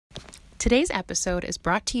Today's episode is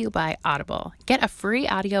brought to you by Audible. Get a free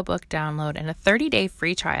audiobook download and a 30-day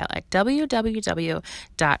free trial at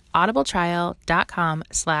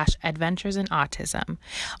www.audibletrial.com/adventuresinautism.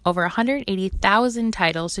 Over 180,000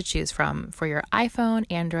 titles to choose from for your iPhone,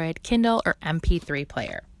 Android, Kindle, or MP3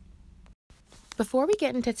 player. Before we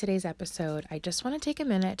get into today's episode, I just want to take a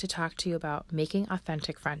minute to talk to you about making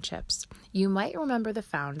authentic friendships. You might remember the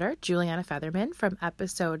founder, Juliana Featherman, from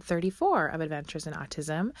episode 34 of Adventures in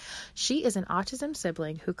Autism. She is an autism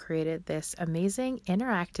sibling who created this amazing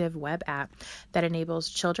interactive web app that enables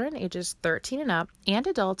children ages 13 and up and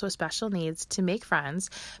adults with special needs to make friends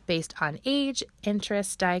based on age,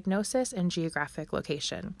 interest, diagnosis, and geographic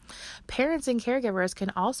location. Parents and caregivers can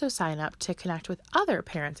also sign up to connect with other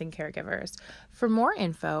parents and caregivers. For more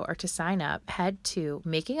info or to sign up, head to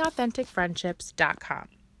makingauthenticfriendships.com.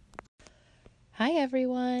 Hi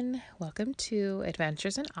everyone, welcome to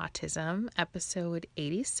Adventures in Autism, episode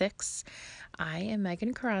 86. I am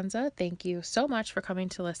Megan Carranza. Thank you so much for coming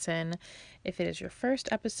to listen. If it is your first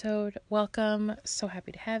episode, welcome. So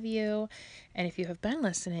happy to have you. And if you have been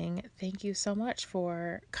listening, thank you so much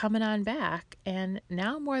for coming on back. And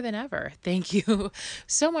now more than ever, thank you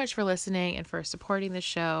so much for listening and for supporting the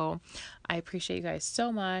show. I appreciate you guys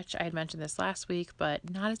so much. I had mentioned this last week, but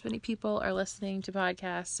not as many people are listening to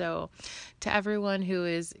podcasts. So to everyone who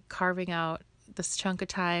is carving out this chunk of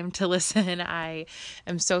time to listen, I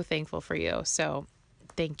am so thankful for you. So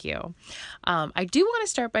thank you. I do want to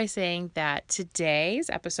start by saying that today's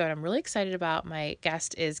episode I'm really excited about. My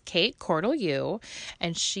guest is Kate Cordell-Yu,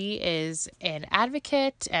 and she is an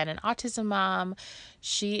advocate and an autism mom.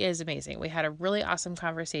 She is amazing. We had a really awesome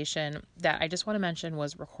conversation that I just want to mention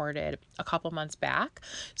was recorded a couple months back.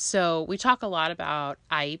 So we talk a lot about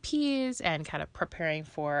IEPs and kind of preparing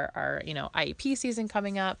for our, IEP season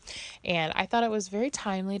coming up. And I thought it was very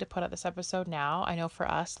timely to put out this episode now. I know for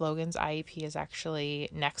us, Logan's IEP is actually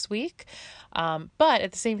next week. But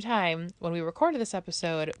at the same time, when we recorded this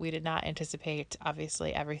episode, we did not anticipate,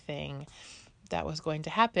 obviously, everything that was going to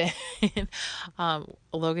happen.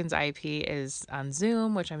 Logan's IEP is on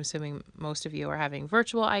Zoom, which I'm assuming most of you are having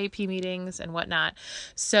virtual IEP meetings and whatnot.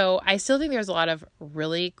 So I still think there's a lot of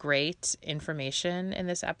really great information in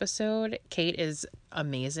this episode. Kate is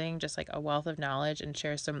amazing, just like a wealth of knowledge, and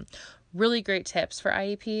shares some really great tips for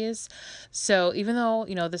IEPs. So even though,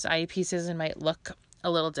 this IEP season might look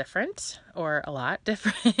a little different or a lot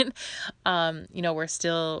different, we're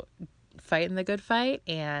still fighting the good fight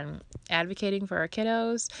and advocating for our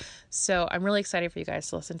kiddos. So I'm really excited for you guys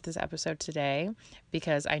to listen to this episode today,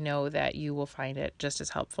 because I know that you will find it just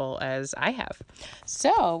as helpful as I have.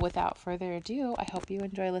 So without further ado, I hope you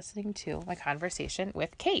enjoy listening to my conversation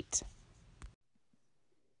with Kate.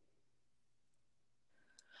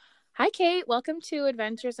 Hi, Kate. Welcome to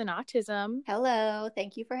Adventures in Autism. Hello.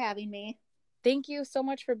 Thank you for having me. Thank you so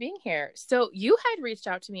much for being here. So you had reached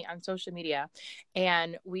out to me on social media,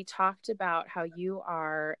 and we talked about how you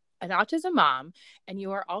are an autism mom and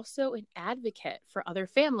you are also an advocate for other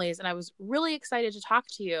families. And I was really excited to talk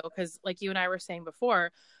to you because, like you and I were saying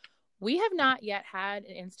before, we have not yet had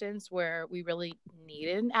an instance where we really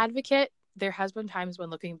needed an advocate. There has been times when,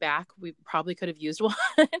 looking back, we probably could have used one.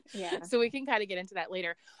 Yeah. So we can kind of get into that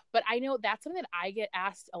later. But I know that's something that I get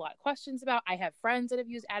asked a lot of questions about. I have friends that have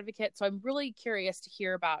used advocates. So I'm really curious to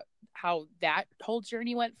hear about how that whole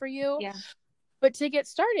journey went for you. Yeah. But to get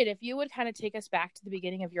started, if you would kind of take us back to the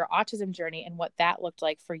beginning of your autism journey and what that looked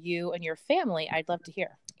like for you and your family, I'd love to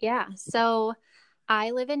hear. Yeah. So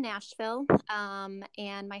I live in Nashville,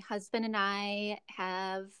 and my husband and I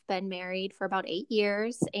have been married for about 8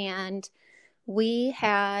 years, and we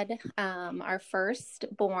had our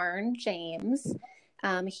firstborn, James.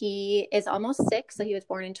 He is almost 6, so he was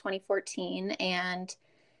born in 2014, and,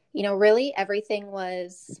 really everything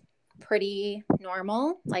was pretty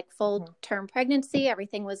normal, like full-term pregnancy.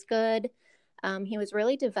 Everything was good. He was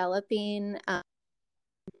really developing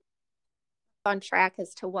on track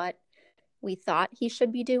as to what we thought he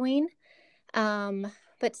should be doing.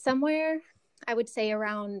 But somewhere, I would say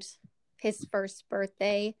around his first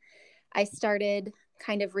birthday, I started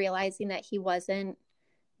kind of realizing that he wasn't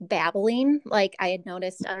babbling like I had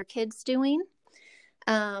noticed other kids doing.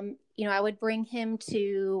 I would bring him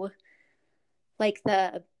to like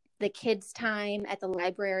the kids' time at the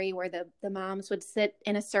library where the moms would sit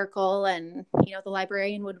in a circle, and, the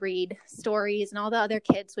librarian would read stories, and all the other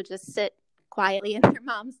kids would just sit quietly in their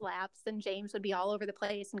mom's laps, and James would be all over the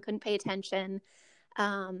place and couldn't pay attention.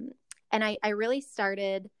 And I really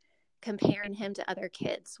started comparing him to other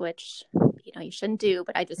kids, which, you shouldn't do,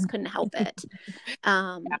 but I just couldn't help it.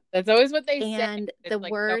 That's always what they say. And the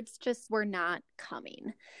words just were not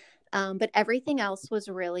coming. But everything else was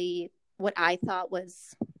really what I thought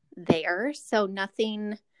was there. So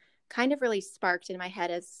nothing kind of really sparked in my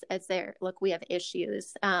head as there, look, we have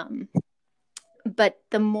issues. But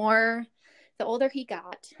the older he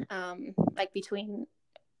got, like between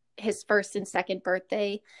his first and second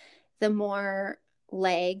birthday, the more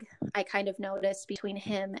lag I kind of noticed between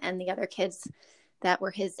him and the other kids that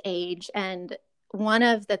were his age. And one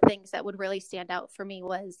of the things that would really stand out for me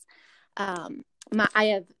was I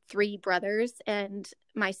have 3 brothers, and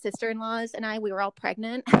my sister-in-laws and we were all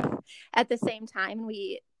pregnant at the same time.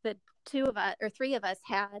 The 2 of us or 3 of us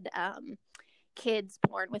had kids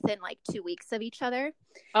born within like 2 weeks of each other.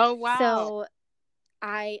 Oh, wow. So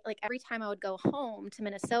every time I would go home to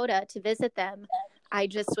Minnesota to visit them, I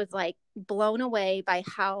just was like blown away by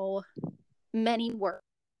how many were,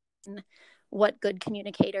 what good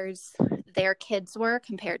communicators their kids were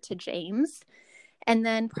compared to James. And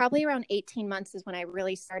then probably around 18 months is when I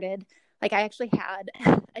really started, like I actually had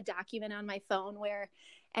a document on my phone where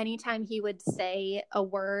anytime he would say a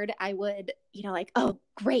word, I would, like, oh,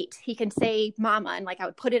 great, he can say mama. And like, I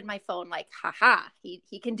would put it in my phone, like, haha,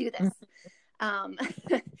 he can do this.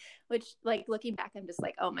 Which like looking back, I'm just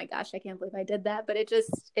like, oh my gosh, I can't believe I did that. But it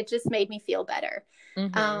just made me feel better.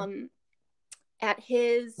 Mm-hmm. At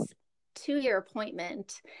his 2-year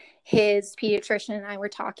appointment, his pediatrician and I were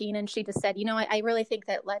talking, and she just said, I really think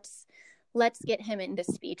that let's get him into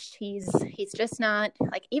speech. He's just not,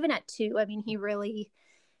 like, even at 2, I mean, he really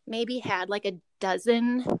maybe had like a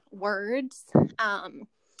dozen words,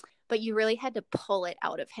 but you really had to pull it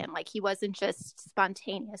out of him. Like, he wasn't just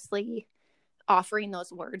spontaneously offering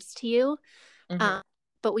those words to you. Mm-hmm.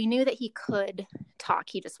 But we knew that he could talk.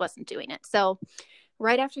 He just wasn't doing it. So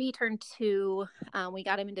right after he turned 2, we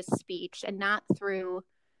got him into speech, and not through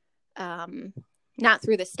the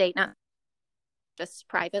state, not just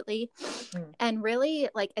privately. Mm. And really,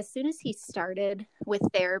 like, as soon as he started with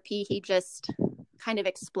therapy, he just kind of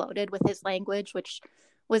exploded with his language, which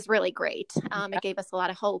was really great. It gave us a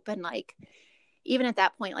lot of hope. And like, even at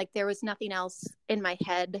that point, like, there was nothing else in my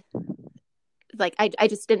head. Like, I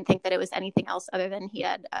just didn't think that it was anything else other than he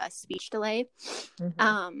had a speech delay.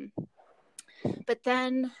 Mm-hmm. But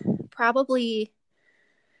then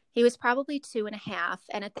he was probably 2.5.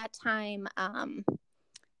 And at that time,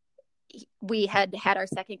 we had our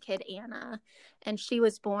second kid, Anna, and she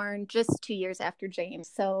was born just 2 years after James.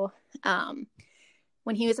 So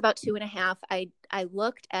when he was about 2.5, I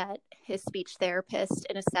looked at his speech therapist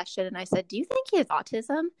in a session, and I said, do you think he has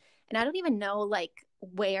autism? And I don't even know like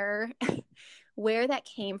where that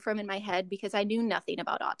came from in my head, because I knew nothing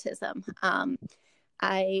about autism.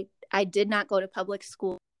 I did not go to public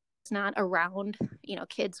school. It's not around,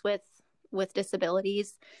 kids with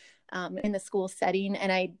disabilities in the school setting.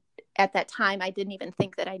 And at that time, I didn't even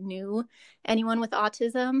think that I knew anyone with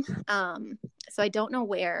autism. So I don't know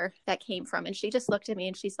where that came from. And she just looked at me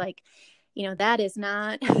and she's like, that is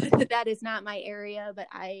not my area, but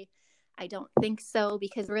I don't think so,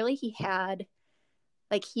 because really he had,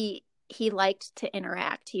 like, he liked to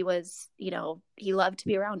interact. He was, he loved to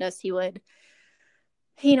be around us. He would,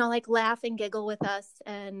 like, laugh and giggle with us.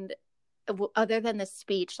 And other than the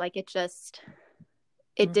speech, like, it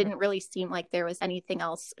mm-hmm. didn't really seem like there was anything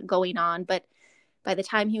else going on. But by the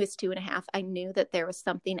time he was 2.5, I knew that there was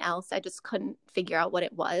something else. I just couldn't figure out what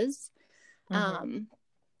it was. Mm-hmm.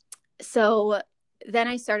 So then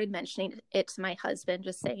I started mentioning it to my husband,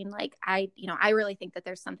 just saying, like, I really think that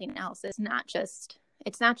there's something else. It's not just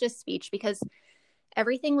speech, because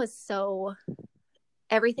everything was so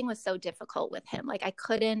difficult with him. Like, I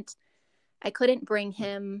couldn't bring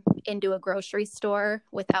him into a grocery store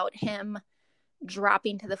without him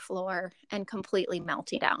dropping to the floor and completely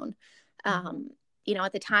melting down. Mm-hmm.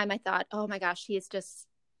 At the time I thought, oh my gosh, he is just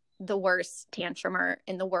the worst tantrumer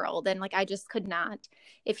in the world. And like, I just could not,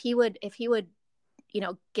 if he would,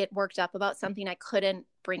 get worked up about something, I couldn't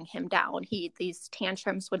bring him down. These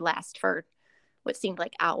tantrums would last for what seemed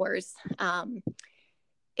like hours.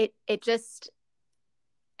 It just,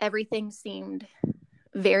 everything seemed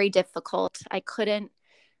very difficult. I couldn't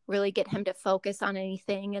really get him to focus on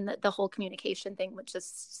anything. And the whole communication thing, which is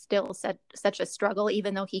still such a struggle,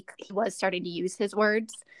 even though he was starting to use his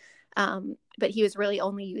words. But he was really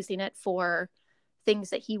only using it for things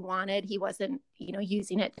that he wanted. He wasn't,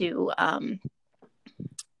 using it to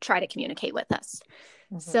try to communicate with us.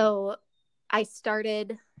 Mm-hmm. So I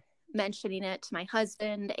started mentioning it to my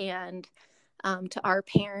husband and to our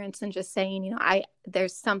parents, and just saying,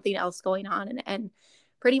 there's something else going on. And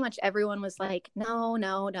pretty much everyone was like,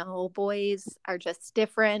 no, boys are just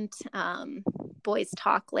different. Boys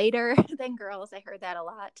talk later than girls. I heard that a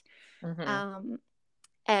lot. Mm-hmm.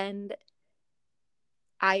 And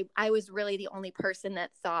I was really the only person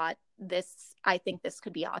that thought I think this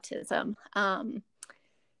could be autism.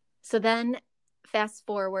 So then fast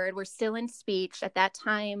forward, we're still in speech at that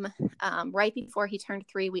time. Right before he turned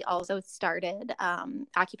 3, we also started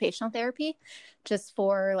occupational therapy just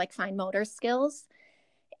for like fine motor skills,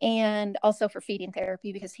 and also for feeding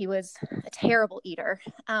therapy because he was a terrible eater.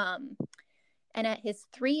 And at his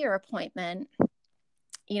 3-year appointment,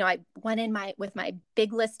 I went in with my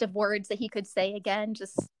big list of words that he could say again,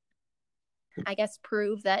 just, I guess,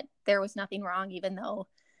 prove that there was nothing wrong, even though,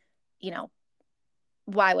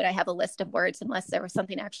 why would I have a list of words unless there was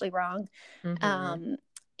something actually wrong? Mm-hmm.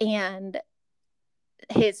 And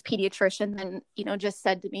his pediatrician then, just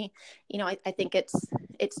said to me, I think it's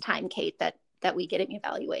time, Kate, that we get him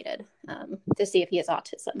evaluated to see if he has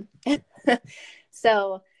autism.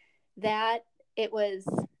 So that, it was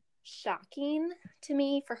shocking to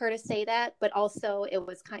me for her to say that, but also it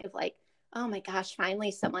was kind of like, oh my gosh,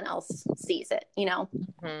 finally someone else sees it,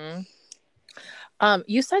 Mm-hmm.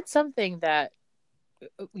 You said something that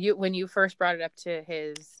when you first brought it up to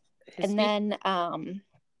his and speech. then I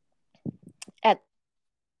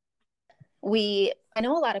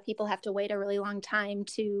know a lot of people have to wait a really long time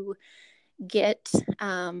to get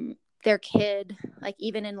their kid, like,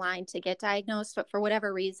 even in line to get diagnosed, but for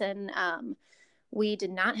whatever reason, we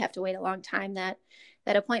did not have to wait a long time. That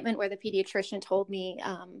appointment where the pediatrician told me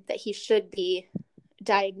that he should be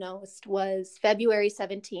diagnosed was February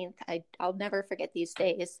 17th. I'll never forget these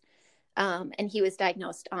days. And he was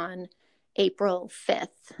diagnosed on April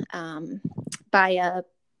 5th by a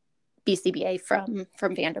BCBA from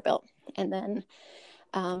Vanderbilt. And then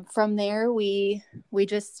from there, we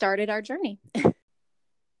just started our journey.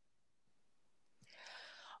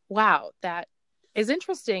 Wow, that is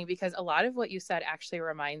interesting because a lot of what you said actually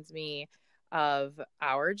reminds me of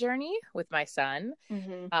our journey with my son.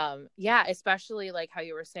 Mm-hmm. Yeah, especially like how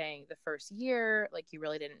you were saying the first year, like you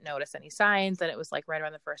really didn't notice any signs. And it was like right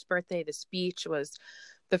around the first birthday, the speech was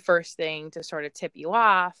the first thing to sort of tip you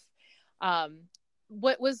off.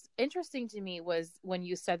 What was interesting to me was when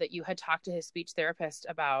you said that you had talked to his speech therapist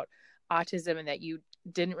about autism and that you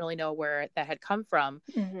didn't really know where that had come from.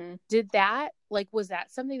 Mm-hmm. Was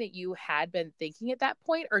that something that you had been thinking at that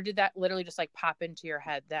point, or did that literally just like pop into your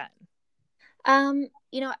head then? I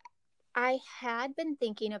had been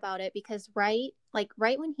thinking about it because right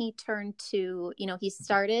when he turned 2, he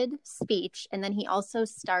started speech, and then he also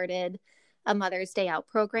started a Mother's Day Out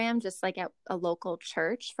program, just like at a local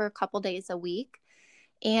church for a couple days a week.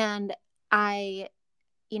 And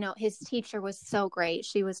his teacher was so great.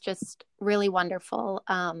 She was just really wonderful.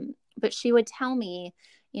 But she would tell me,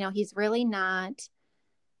 he's really not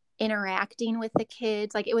interacting with the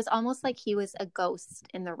kids. Like, it was almost like he was a ghost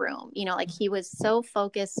in the room, like he was so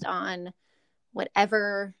focused on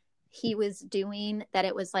whatever he was doing that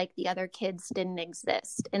it was like the other kids didn't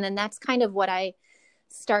exist. And then that's kind of what I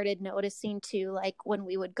started noticing too, like when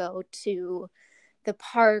we would go to the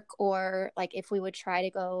park, or like if we would try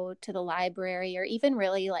to go to the library, or even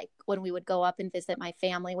really like when we would go up and visit my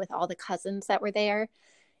family with all the cousins that were there,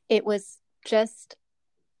 it was just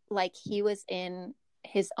like he was in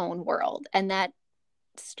his own world, and that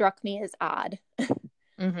struck me as odd.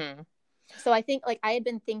 Mm-hmm. So I think, like, I had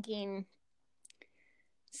been thinking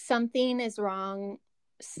something is wrong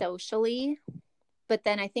socially, but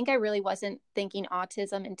then I think I really wasn't thinking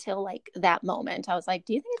autism until like that moment. I was like,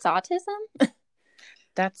 do you think it's autism?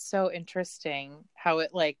 That's so interesting how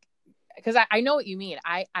it because I know what you mean.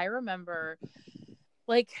 I remember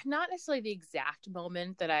like not necessarily the exact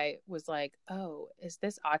moment that I was like, oh, is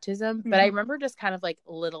this autism? Mm-hmm. But I remember just kind of like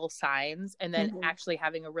little signs, and then Mm-hmm. actually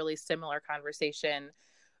having a really similar conversation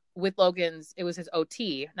with Logan's. It was his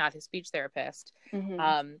OT, not his speech therapist.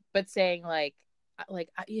 Mm-hmm. But saying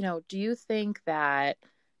do you think that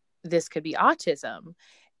this could be autism?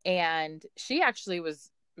 And she actually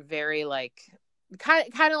was very like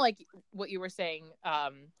kind of like what you were saying,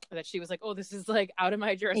 that she was like, oh, this is like out of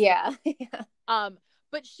my jurisdiction. Yeah.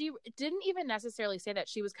 But she didn't even necessarily say that.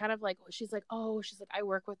 She was kind of like, she's like, I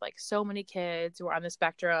work with like so many kids who are on the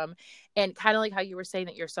spectrum, and kind of like how you were saying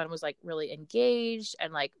that your son was like really engaged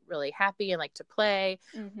and like really happy and like to play.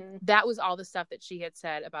 Mm-hmm. That was all the stuff that she had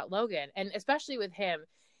said about Logan. And especially with him,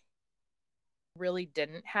 really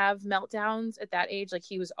didn't have meltdowns at that age. Like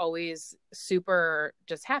he was always super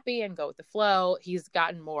just happy and go with the flow. He's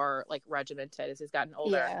gotten more like regimented as he's gotten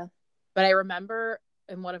older. Yeah. But I remember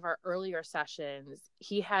in one of our earlier sessions,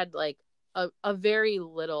 he had like a very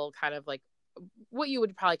little kind of like what you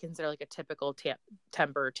would probably consider like a typical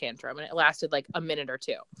temper tantrum, and it lasted like a minute or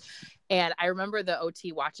two. And I remember the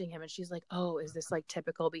OT watching him, and she's like, "Oh, is this like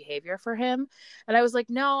typical behavior for him?" And I was like,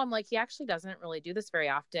 "No." I'm like, "He actually doesn't really do this very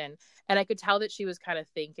often." And I could tell that she was kind of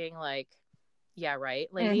thinking like, "Yeah, right,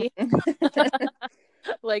 lady." Mm-hmm.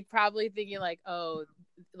 Like probably thinking like, "Oh,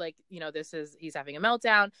 like, he's having a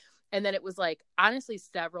meltdown." And then it was like honestly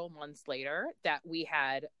several months later that we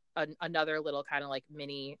had another little kind of like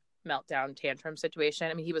mini meltdown tantrum situation.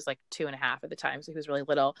 I mean, he was like 2.5 at the time, so he was really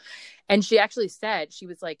little. And she actually said, she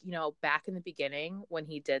was like, back in the beginning when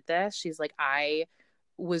he did this, she's like, I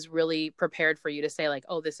was really prepared for you to say like,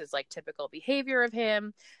 "Oh, this is like typical behavior of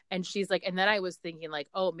him." And she's like, and then I was thinking like,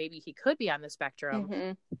 "Oh, maybe he could be on the spectrum."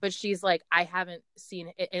 Mm-hmm. But she's like, I haven't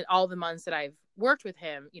seen it in all the months that I've worked with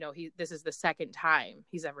him. This is the second time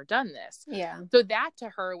he's ever done this. Yeah. So that to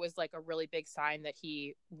her was like a really big sign that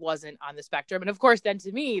he wasn't on the spectrum. And of course, then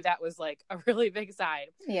to me, that was like a really big sign.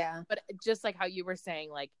 Yeah. But just like how you were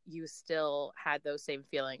saying, like you still had those same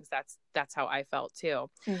feelings. That's how I felt too.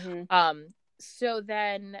 Mm-hmm. So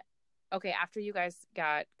then, okay, after you guys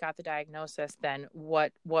got the diagnosis, then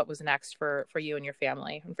what was next for you and your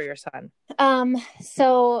family and for your son?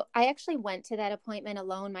 So I actually went to that appointment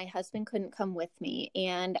alone. My husband couldn't come with me,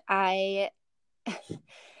 and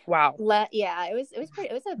Wow. it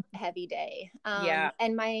was a heavy day. Yeah.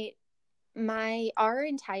 And our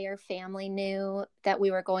entire family knew that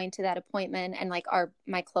we were going to that appointment, and like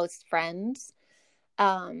my close friends.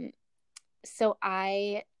 So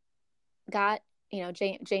I got,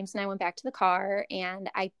 James and I went back to the car, and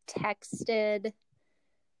I texted,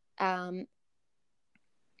 I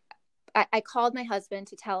called my husband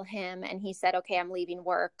to tell him, and he said, "Okay, I'm leaving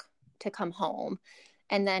work to come home."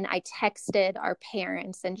 And then I texted our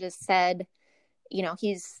parents and just said,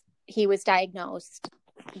 he was diagnosed.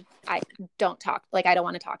 I don't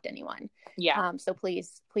want to talk to anyone. Yeah. So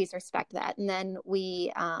please respect that. And then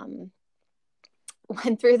we,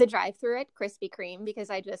 went through the drive-through at Krispy Kreme because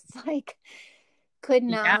I just like could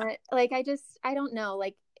not, like, I don't know,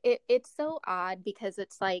 like it's so odd because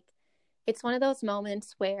it's like, it's one of those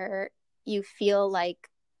moments where you feel like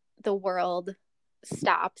the world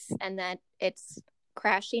stops and that it's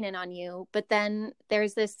crashing in on you. But then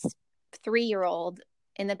there's this 3-year-old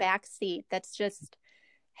in the back seat that's just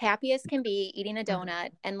happy as can be, eating a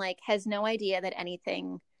donut, and like has no idea that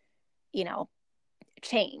anything,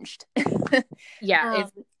 changed. Yeah.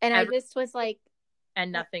 And I just was like,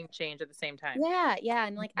 and nothing changed at the same time. Yeah.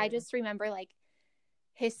 And like, I just remember like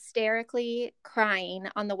hysterically crying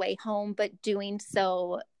on the way home, but doing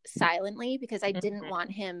so silently because I didn't want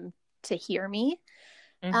him to hear me.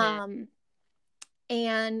 And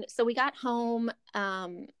so we got home,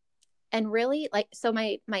 and really like, so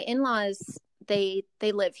my in-laws, they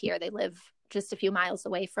live here. They live just a few miles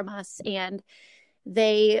away from us. And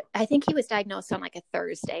I think he was diagnosed on like a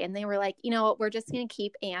Thursday, and they were like, we're just going to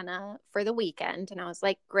keep Anna for the weekend. And I was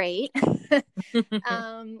like, great.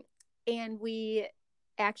 And we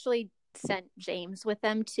actually sent James with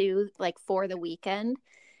them too, like for the weekend.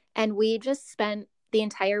 And we just spent the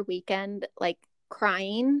entire weekend like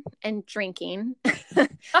crying and drinking.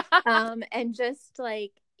 And just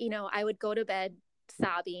like, I would go to bed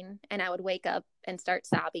sobbing, and I would wake up and start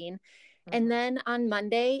sobbing. And then on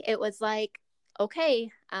Monday it was like, okay,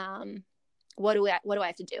 what do I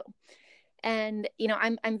have to do? And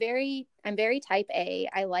I'm very type A.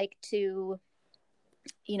 I like to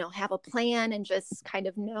have a plan and just kind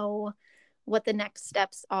of know what the next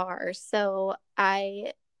steps are. So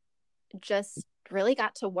I just really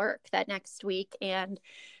got to work that next week, and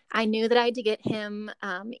I knew that I had to get him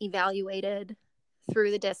evaluated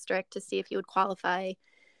through the district to see if he would qualify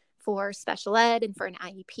for special ed and for an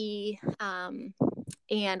IEP.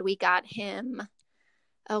 And we got him,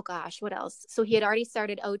 oh gosh, what else? So he had already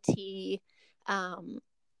started OT,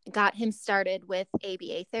 got him started with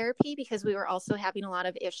ABA therapy because we were also having a lot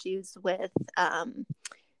of issues with,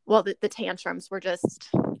 the tantrums were just,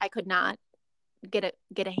 I could not get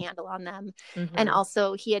a handle on them. And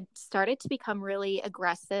also he had started to become really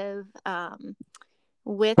aggressive,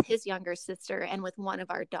 with his younger sister and with one of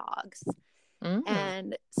our dogs.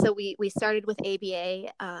 And so we started with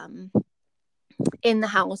ABA, in the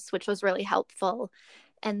house, which was really helpful.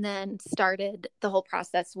 And then started the whole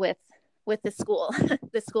process with the school,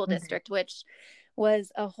 the school district, which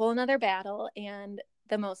was a whole nother battle and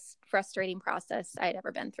the most frustrating process I'd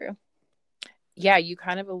ever been through. Yeah, you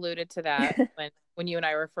kind of alluded to that when you and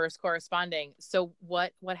I were first corresponding. So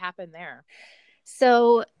what happened there?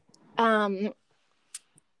 So,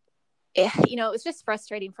 it was just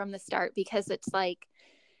frustrating from the start because it's like,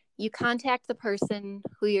 you contact the person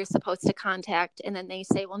who you're supposed to contact, and then they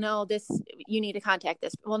say, well, no, you need to contact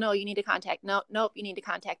this. Well, no, you need to contact. No, nope, you need to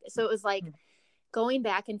contact this. So it was like going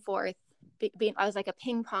back and forth. I was like a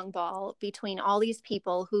ping pong ball between all these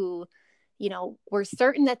people who, were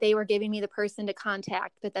certain that they were giving me the person to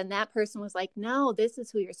contact, but then that person was like, no, this is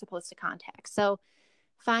who you're supposed to contact. So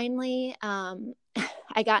finally,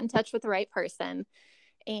 I got in touch with the right person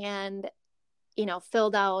and,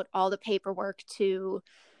 filled out all the paperwork to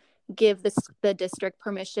give the district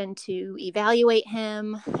permission to evaluate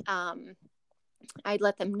him. I'd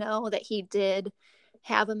let them know that he did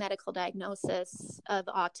have a medical diagnosis of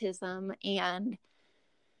autism, and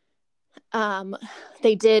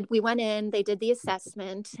we went in, they did the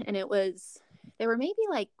assessment, and there were maybe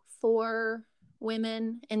like 4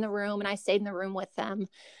 women in the room, and I stayed in the room with them.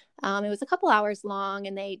 It was a couple hours long,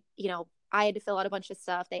 and they, I had to fill out a bunch of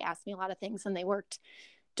stuff. They asked me a lot of things, and they worked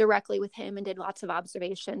directly with him and did lots of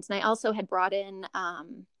observations. And I also had brought in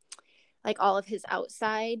like all of his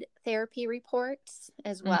outside therapy reports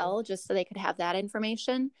as well, just so they could have that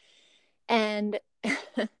information. And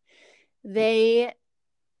they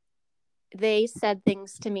said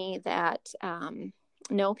things to me that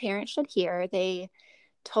no parent should hear. They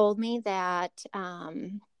told me that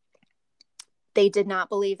they did not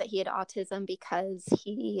believe that he had autism because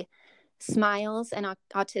he smiles, and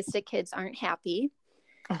autistic kids aren't happy.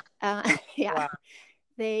 Yeah. Wow.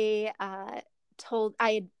 They told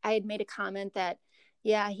I had made a comment that,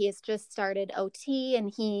 yeah, he has just started OT,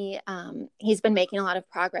 and he's been making a lot of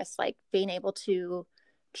progress, like being able to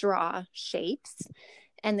draw shapes.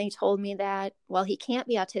 And they told me that, well, he can't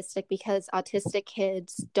be autistic because autistic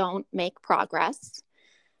kids don't make progress.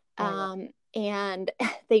 And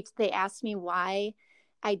they asked me why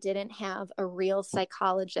I didn't have a real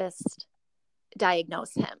psychologist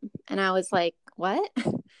diagnose him. And I was like, what?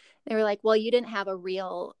 They were like, well, you didn't have a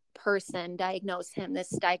real person diagnose him. This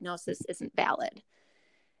diagnosis isn't valid.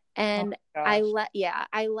 And I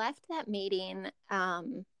left that meeting.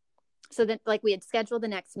 So that, like, we had scheduled the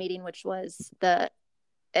next meeting, which was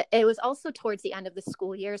it was also towards the end of the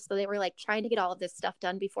school year. So they were like trying to get all of this stuff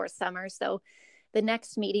done before summer. So the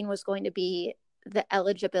next meeting was going to be the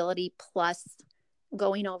eligibility plus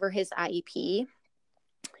going over his IEP.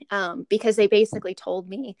 Because they basically told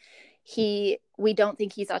me we don't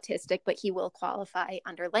think he's autistic, but he will qualify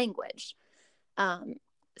under language.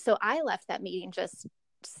 So I left that meeting just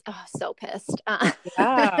so pissed. I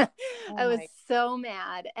was so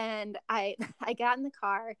mad. And I got in the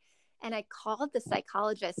car and I called the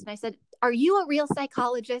psychologist and I said, are you a real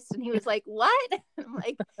psychologist? And he was like, what? I'm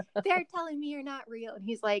like, they're telling me you're not real. And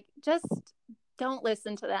he's like, just don't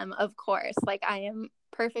listen to them. Of course. Like, I am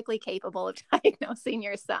perfectly capable of diagnosing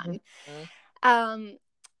your son.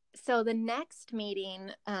 So the next meeting,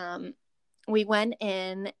 we went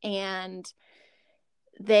in and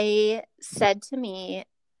they said to me,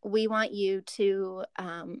 we want you to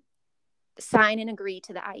sign and agree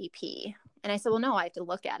to the IEP. And I said, well, no, I have to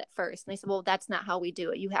look at it first. And they said, well, that's not how we do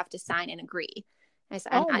it. You have to sign and agree. And I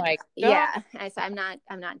said, I said,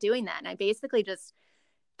 I'm not doing that. And I basically just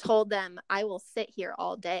told them, I will sit here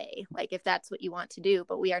all day, like, if that's what you want to do,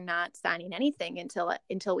 but we are not signing anything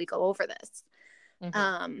until we go over this.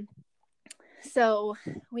 So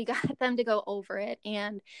we got them to go over it,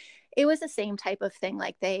 and it was the same type of thing.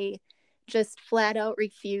 Like, they just flat out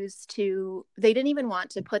refused they didn't even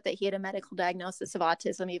want to put that he had a medical diagnosis of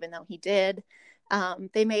autism, even though he did.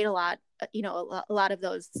 They made a lot of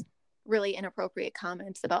those really inappropriate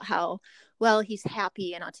comments about how, well, he's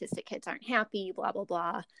happy and autistic kids aren't happy, blah, blah,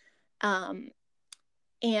 blah.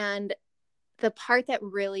 And the part that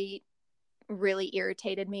really, really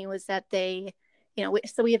irritated me was that they,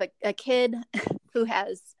 so we have a kid who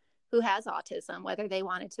has autism, whether they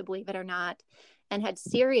wanted to believe it or not, and had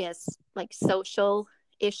serious, like, social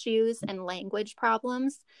issues and language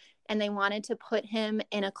problems. And they wanted to put him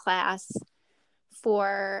in a class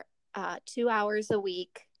for 2 hours a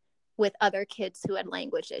week with other kids who had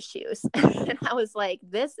language issues. And I was like,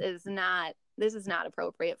 this is not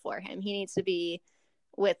appropriate for him. He needs to be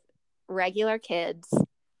with regular kids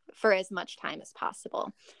for as much time as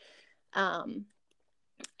possible.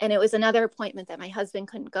 And it was another appointment that my husband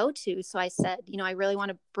couldn't go to. So I said, I really want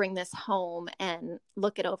to bring this home and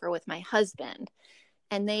look it over with my husband.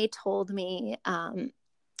 And they told me,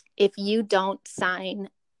 if you don't sign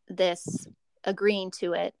this agreeing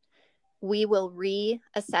to it, we will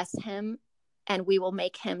reassess him and we will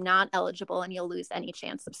make him not eligible, and you'll lose any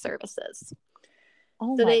chance of services.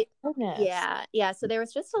 Oh, so my goodness. Yeah. So there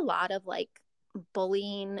was just a lot of, like,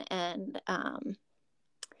 bullying and,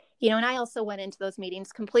 and I also went into those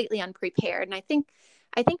meetings completely unprepared. And I think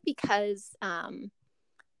because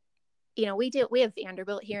we have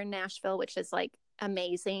Vanderbilt here in Nashville, which is like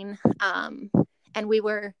amazing. And we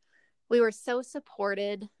were so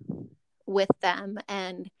supported with them,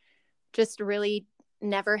 and just really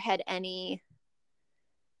never had any,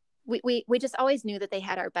 we just always knew that they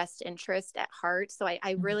had our best interest at heart. So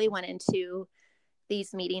I really went into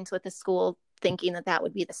these meetings with the school thinking that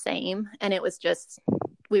would be the same. And it was just,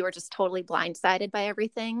 we were just totally blindsided by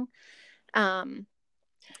everything. Do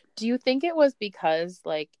you think it was because,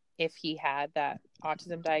 like, if he had that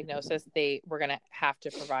autism diagnosis, they were going to have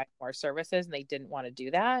to provide more services and they didn't want to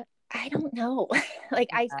do that? I don't know. Like,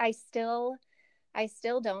 Yeah. I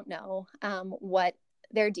still don't know what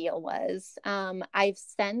their deal was. I've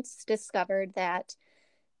since discovered that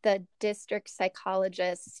the district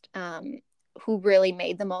psychologist, who really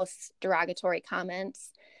made the most derogatory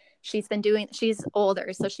comments, she's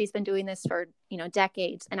older, so she's been doing this for,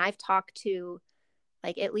 decades. And I've talked to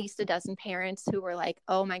like at least a dozen parents who were like,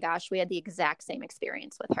 oh my gosh, we had the exact same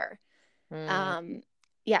experience with her.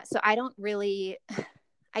 Yeah, so I don't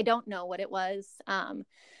know what it was.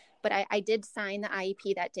 But I did sign the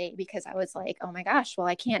IEP that day because I was like, oh my gosh, well,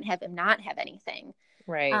 I can't have him not have anything.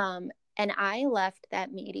 Right. And I left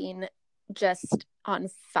that meeting just on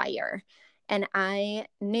fire. And I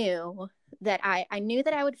knew that I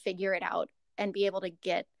would figure it out and be able to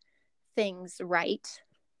get things right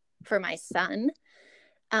for my son.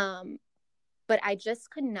 But I just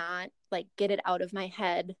could not like get it out of my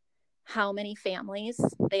head how many families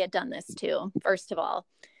they had done this to, first of all.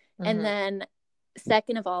 And then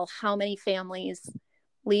second of all, how many families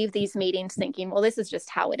leave these meetings thinking, well, this is just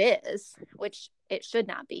how it is, which it should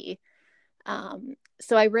not be.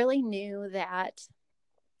 So I really knew that,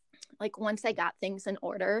 like, once I got things in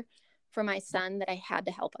order for my son, that I had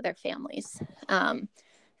to help other families.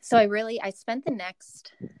 So I spent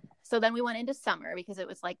so then we went into summer because it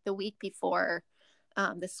was like the week before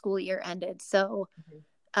the school year ended. So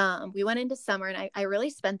we went into summer, and I really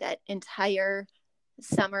spent that entire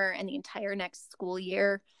summer and the entire next school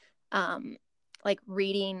year like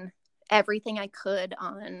reading everything I could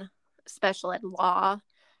on special ed law,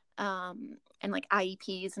 and like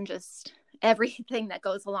IEPs and just everything that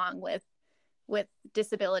goes along with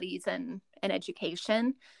disabilities and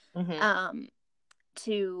education,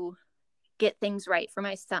 to get things right for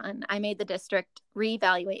my son. I made the district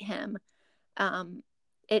reevaluate him.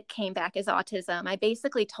 It came back as autism. I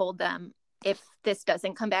basically told them, if this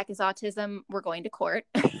doesn't come back as autism, we're going to court.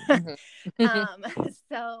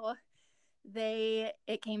 So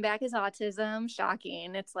it came back as autism.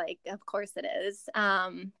 Shocking. It's like, of course it is.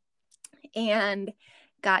 And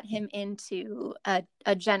got him into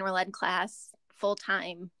a general ed class full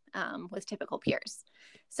time with typical peers.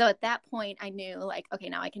 So at that point I knew, like, okay,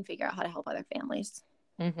 now I can figure out how to help other families.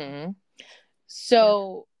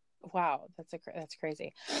 So, yeah. Wow, that's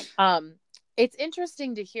crazy. It's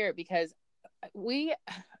interesting to hear because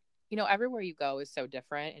everywhere you go is so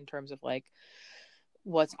different in terms of like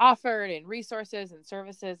what's offered and resources and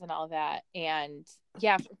services and all that. And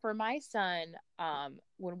yeah, for my son,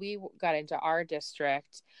 when we got into our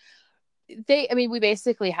district, we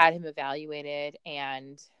basically had him evaluated,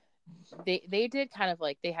 and they did kind of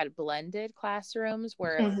like, they had blended classrooms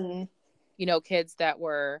where, kids that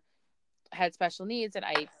had special needs and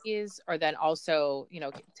IEPs, or then also,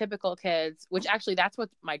 typical kids, which actually that's what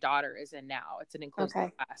my daughter is in now. It's an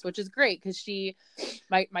inclusive class, which is great because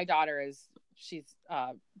my daughter she's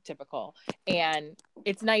typical, and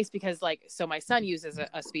it's nice because like, so my son uses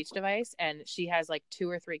a speech device, and she has like 2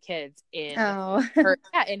 or 3 kids in her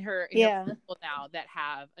school now that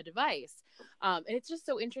have a device. And it's just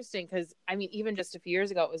so interesting because even just a few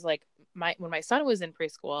years ago, it was like when my son was in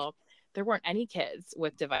preschool, there weren't any kids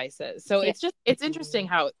with devices. So it's interesting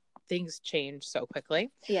how things change so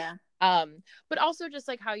quickly. Yeah. But also just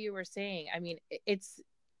like how you were saying, it's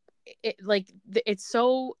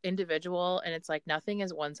so individual, and it's like nothing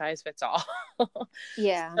is one size fits all.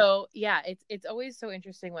 Yeah. So yeah, it's always so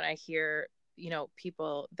interesting when I hear,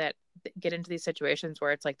 people that get into these situations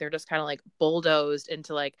where it's like they're just kind of like bulldozed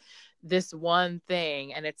into like this one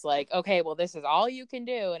thing, and it's like, okay, well, this is all you can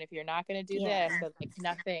do, and if you're not going to do this, then like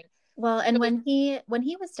nothing. Well, and when he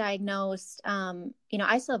was diagnosed,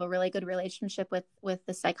 I still have a really good relationship with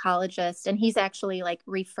the psychologist, and he's actually like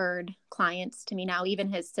referred clients to me now. Even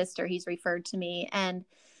his sister, he's referred to me. And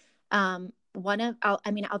I'll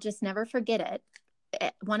just never forget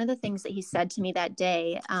it. One of the things that he said to me that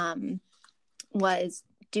day was,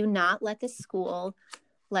 "Do not let the school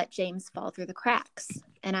let James fall through the cracks."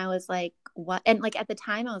 And I was like, "What?" And like at the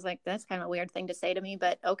time, I was like, "That's kind of a weird thing to say to me,"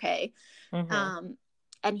 but okay.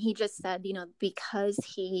 And he just said, because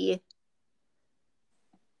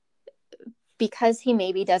because he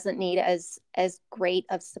maybe doesn't need as great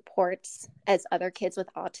of supports as other kids with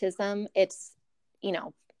autism, it's, you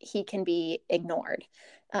know, he can be ignored.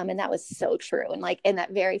 And that was so true. And like in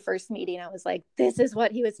that very first meeting, I was like, this is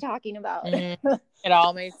what he was talking about. It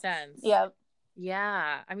all made sense. Yeah.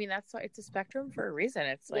 Yeah. I mean, that's why it's a spectrum for a reason.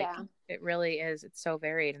 It's like, Yeah. it really is. It's so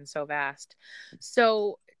varied and so vast.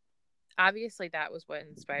 So obviously that was what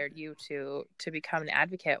inspired you to become an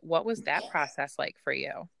advocate. What was that process like for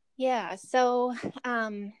you? Yeah. So,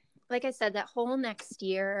 like I said, that whole next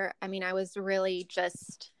year, I mean, I was really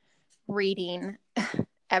just reading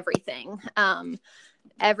everything,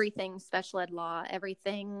 everything special ed law,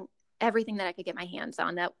 everything that I could get my hands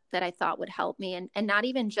on that I thought would help me, and not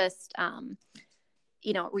even just,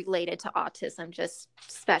 you know, related to autism, just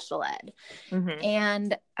special ed. Mm-hmm.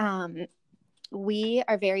 And we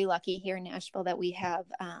are very lucky here in Nashville that we have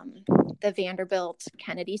the Vanderbilt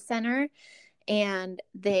Kennedy Center, and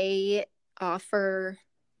they offer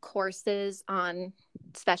courses on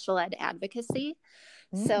special ed advocacy.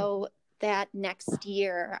 Mm-hmm. So that next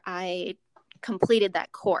year I completed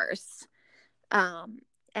that course.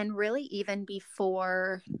 And really even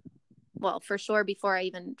before, well, for sure, before I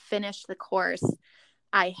even finished the course,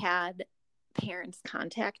 I had parents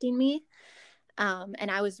contacting me.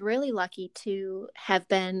 And I was really lucky to have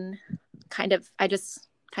been I just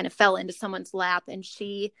kind of fell into someone's lap, and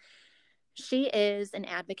she is an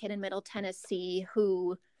advocate in Middle Tennessee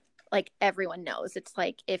who, like, everyone knows. It's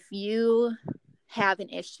like, if you have an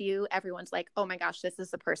issue, everyone's like, oh my gosh, this is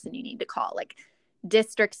the person you need to call. Like,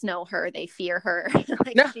 districts know her, they fear her.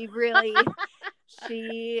 Like,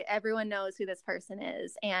 everyone knows who this person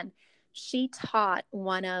is. And she taught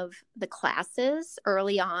one of the classes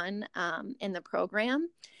early on in the program,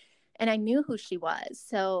 and I knew who she was.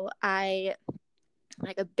 So I,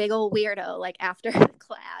 like a big old weirdo, like after the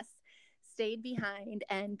class, stayed behind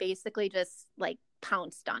and basically just like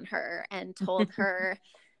pounced on her and told her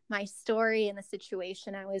my story and the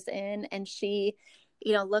situation I was in. And she,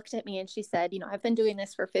 you know, looked at me and she said, you know, I've been doing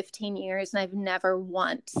this for 15 years and I've never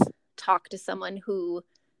once talked to someone who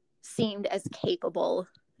seemed as capable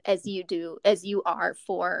as you are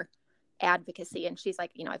for advocacy. And she's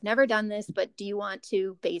like, you know, I've never done this, but do you want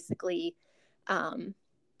to basically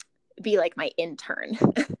be like my intern?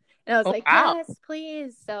 And I was like, wow. Yes,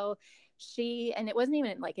 please. So and it wasn't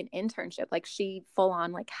even like an internship, like she full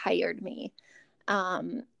on like hired me.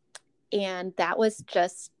 And that was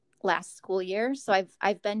just last school year. So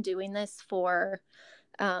I've been doing this for,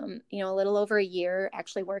 you know, a little over a year,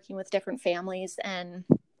 actually working with different families. And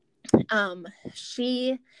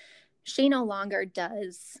she no longer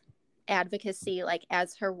does advocacy like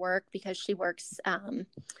as her work, because she works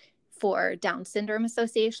for Down Syndrome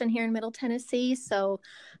Association here in Middle Tennessee. So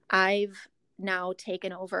I've now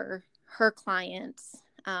taken over her clients.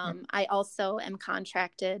 I also am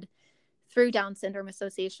contracted through Down Syndrome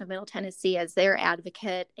Association of Middle Tennessee as their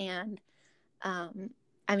advocate. And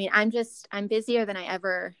I mean, I'm busier than I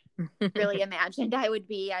ever really imagined I would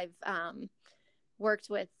be. I've worked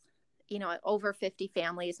with, you know, over 50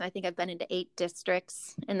 families, and I think I've been into 8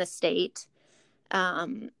 districts in the state.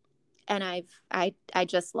 And I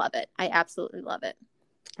just love it. I absolutely love it.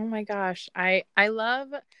 Oh my gosh. I'm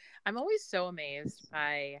always so amazed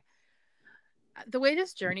by the way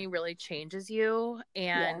this journey really changes you.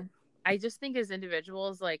 And yeah. I just think as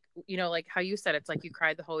individuals, like, you know, like how you said, it's like you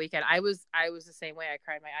cried the whole weekend. I was the same way. I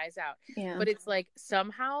cried my eyes out. Yeah. But it's like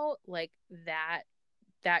somehow like that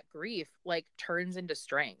grief like turns into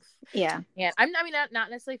strength. Yeah. And I mean, not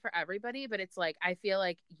necessarily for everybody, but it's like, I feel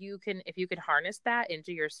like if you could harness that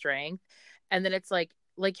into your strength, and then it's like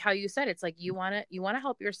how you said, it's like you want to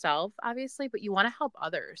help yourself, obviously, but you want to help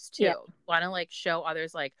others too. Yeah. You want to like show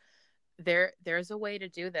others like there's a way to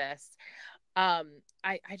do this. I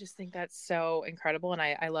just think that's so incredible, and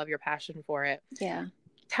I love your passion for it. Yeah.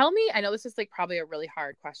 Tell me, I know this is like probably a really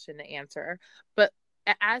hard question to answer, but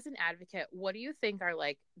as an advocate, what do you think are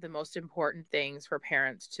like the most important things for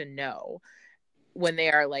parents to know when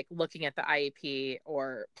they are like looking at the IEP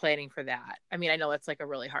or planning for that? I mean, I know it's like a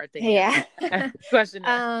really hard thing. Yeah. Question.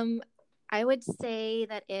 I would say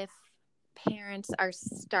that if parents are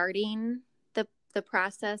starting the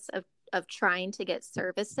process of trying to get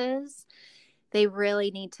services, they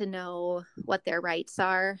really need to know what their rights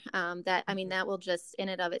are. That will just in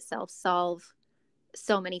and of itself solve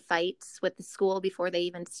so many fights with the school before they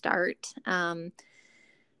even start.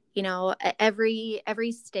 You know,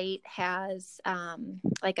 every state has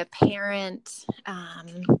like a parent, I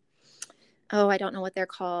don't know what they're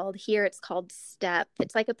called. Here it's called STEP.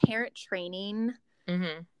 It's like a parent training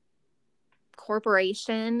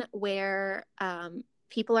corporation where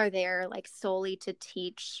people are there like solely to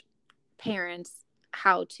teach parents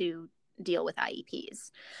how to deal with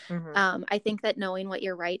IEPs. I think that knowing what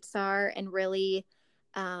your rights are and really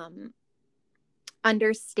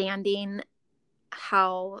understanding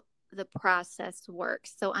how the process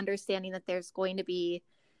works. So understanding that there's going to be,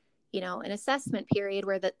 an assessment period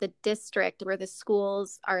where the district, where the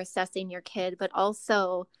schools are assessing your kid, but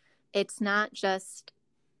also it's not just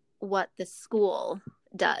what the school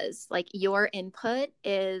does. Like, your input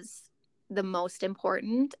is the most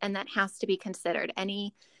important, and that has to be considered.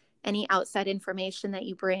 Any outside information that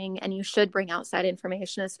you bring, and you should bring outside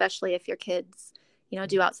information, especially if your kids,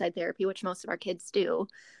 do outside therapy, which most of our kids do.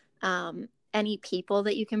 Any people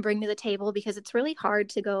that you can bring to the table, because it's really hard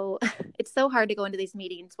to go, it's so hard to go into these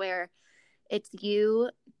meetings where it's you.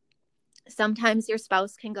 Sometimes your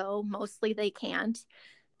spouse can go, mostly they can't.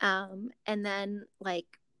 And then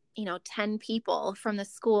 10 people from the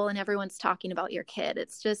school, and everyone's talking about your kid.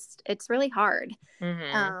 It's really hard.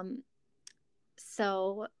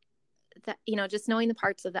 So that, just knowing the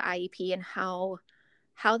parts of the IEP and how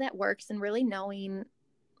that works, and really knowing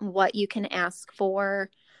what you can ask for,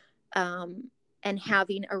 and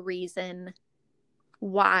having a reason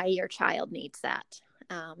why your child needs that.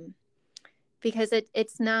 Because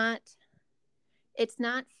it's not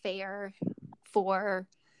fair for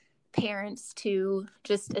parents to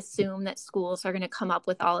just assume that schools are going to come up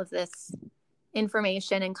with all of this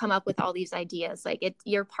information and come up with all these ideas. Like,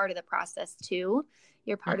 you're part of the process too.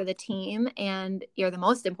 You're part of the team, and you're the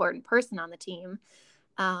most important person on the team.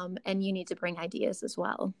 And you need to bring ideas as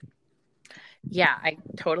well. Yeah, I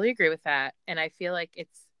totally agree with that. And I feel like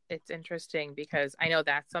it's interesting because I know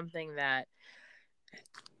that's something that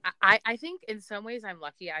I think in some ways I'm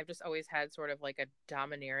lucky. I've just always had sort of like a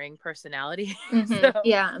domineering personality. So,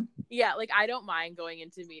 Yeah, like, I don't mind going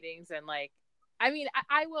into meetings, and like, I mean,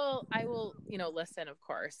 I will, listen, of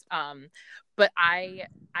course. But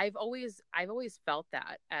I've always felt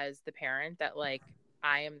that as the parent, that like,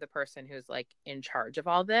 I am the person who's like in charge of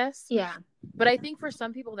all this. yeah. But I think for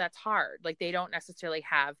some people that's hard. Like, they don't necessarily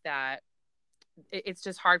have that. It's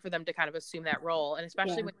just hard for them to kind of assume that role. And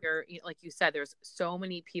especially when you're, like you said, there's so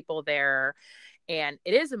many people there and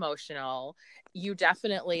it is emotional. You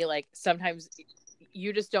definitely, like, sometimes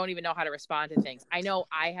you just don't even know how to respond to things. I know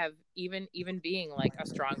I have, even being like a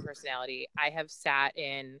strong personality, I have sat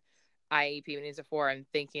in IEP meetings before and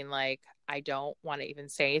thinking like, I don't want to even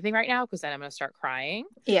say anything right now because then I'm going to start crying.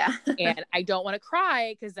 Yeah. And I don't want to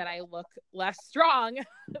cry because then I look less strong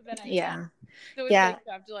than I am. So it's like,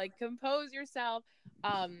 you have to like compose yourself.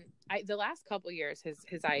 The last couple of years,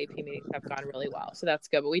 his IEP meetings have gone really well. So that's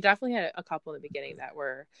good. But we definitely had a couple in the beginning that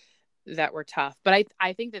were tough. But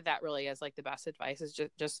I think that really is like the best advice, is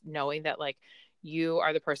just knowing that like you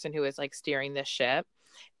are the person who is like steering this ship,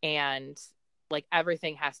 and like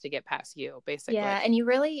everything has to get past you, basically. Yeah. And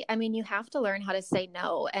you have to learn how to say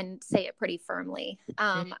no, and say it pretty firmly.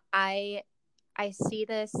 I see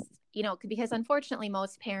this, because unfortunately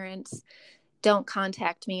most parents don't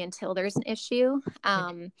contact me until there's an issue.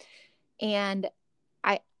 And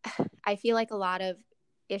I feel like a lot of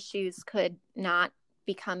issues could not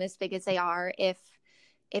become as big as they are if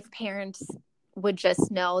parents would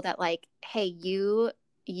just know that, like, hey, you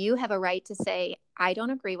have a right to say, I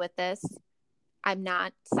don't agree with this. I'm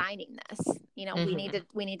not signing this. We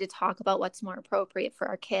need to talk about what's more appropriate for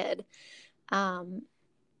our kid. And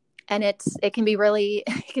it can be really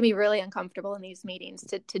uncomfortable in these meetings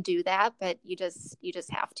to do that, but you just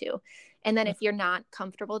have to. And then if you're not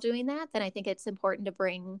comfortable doing that, then I think it's important to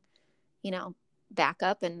bring,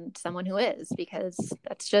 backup and someone who is, because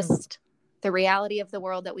that's just the reality of the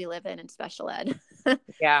world that we live in special ed.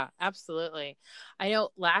 Yeah, absolutely. I know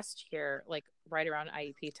last year, like right around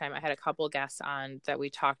IEP time, I had a couple guests on that we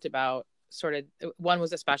talked about sort of, one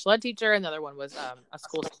was a special ed teacher and the other one was a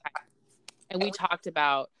school psychologist. And we talked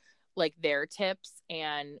about like their tips,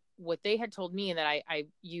 and what they had told me, and that I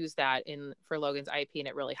used that for Logan's IEP, and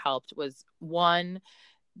it really helped, was one,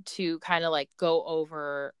 to kind of like go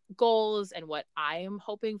over goals and what I am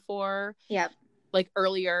hoping for. Yeah. Like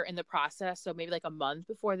earlier in the process. So maybe like a month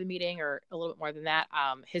before the meeting or a little bit more than that.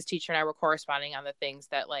 His teacher and I were corresponding on the things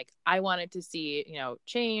that like I wanted to see,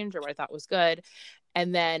 change, or what I thought was good.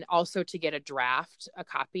 And then also to get a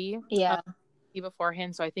copy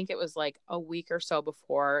beforehand. So I think it was like a week or so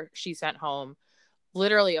before she sent home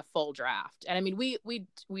literally a full draft. And I mean, we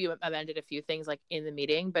amended a few things like in the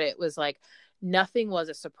meeting, but it was like nothing was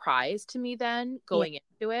a surprise to me then going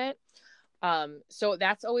into it. So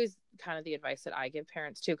that's always kind of the advice that I give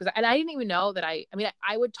parents too. And I didn't even know that I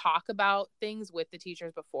would talk about things with the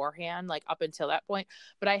teachers beforehand, like up until that point,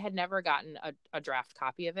 but I had never gotten a draft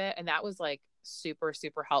copy of it. And that was like super,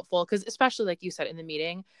 super helpful. Cause especially like you said in the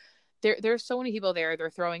meeting, there's so many people there. They're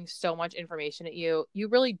throwing so much information at you. You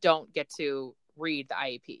really don't get to read the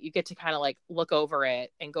IEP. You get to kind of like look over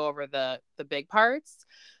it and go over the big parts.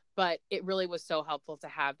 But it really was so helpful to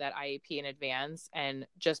have that IEP in advance and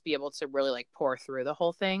just be able to really like pour through the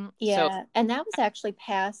whole thing. Yeah. So, And that was actually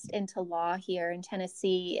passed into law here in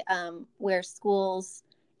Tennessee, where schools,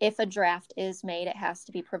 if a draft is made, it has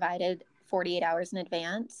to be provided 48 hours in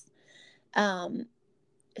advance.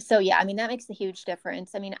 So yeah, I mean, that makes a huge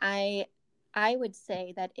difference. I mean, I would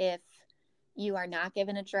say that if you are not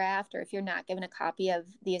given a draft, or if you're not given a copy of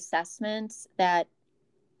the assessments, that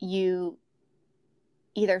you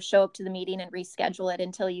either show up to the meeting and reschedule it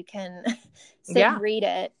until you can sit and read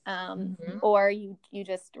it, or you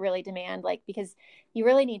just really demand, like, because you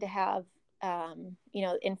really need to have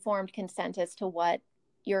informed consent as to what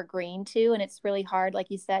you're agreeing to. And it's really hard,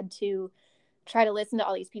 like you said, to try to listen to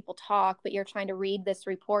all these people talk, but you're trying to read this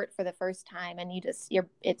report for the first time, and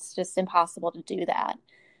it's just impossible to do that.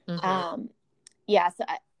 Yeah, so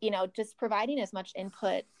just providing as much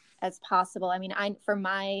input as possible. I mean, for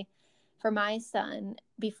my son,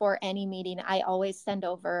 before any meeting, I always send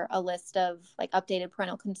over a list of like updated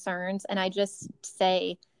parental concerns, and I just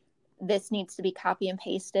say this needs to be copy and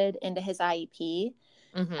pasted into his IEP.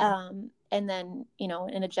 And then,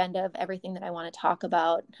 an agenda of everything that I want to talk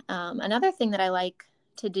about. Another thing that I like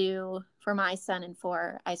to do for my son, and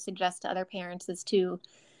I suggest to other parents, is to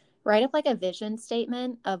write up like a vision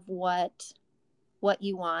statement of what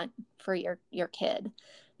you want for your kid.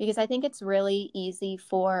 Because I think it's really easy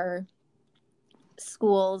for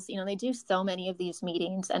schools, they do so many of these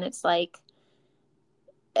meetings, and it's like,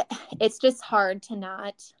 it's just hard to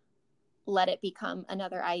not let it become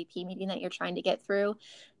another IEP meeting that you're trying to get through.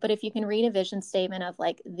 But if you can read a vision statement of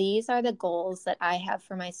like, these are the goals that I have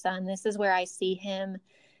for my son, this is where I see him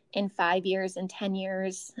in 5 years, in 10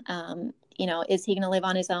 years, is he going to live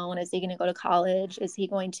on his own? Is he going to go to college? Is he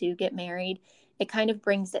going to get married? It kind of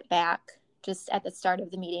brings it back just at the start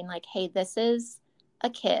of the meeting, like, hey, this is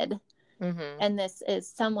a kid, and this is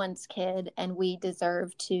someone's kid, and we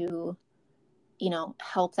deserve to,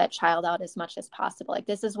 help that child out as much as possible. Like,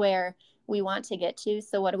 this is where we want to get to.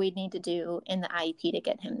 So what do we need to do in the IEP to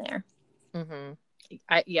get him there?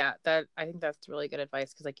 I think that's really good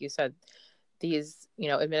advice. Cause like you said, these,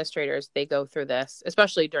 administrators, they go through this,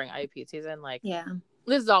 especially during IEP season. Like,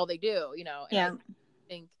 this is all they do, and I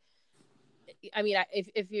think, I mean,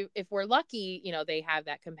 if we're lucky, they have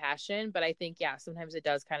that compassion, but I think, sometimes it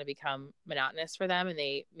does kind of become monotonous for them, and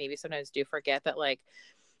they maybe sometimes do forget that, like,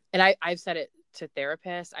 and I've said it to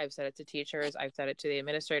therapists, I've said it to teachers, I've said it to the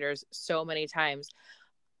administrators so many times.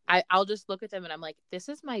 I'll just look at them and I'm like, this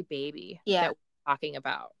is my baby that we're talking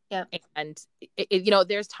about. And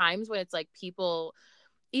there's times when it's like people,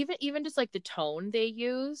 even just like the tone they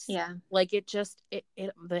use, like it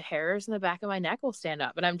the hairs in the back of my neck will stand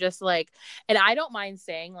up, and I'm just like, and I don't mind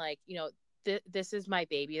saying, like, this is my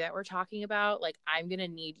baby that we're talking about. Like, I'm gonna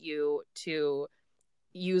need you to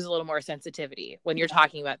use a little more sensitivity when you're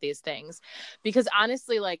talking about these things, because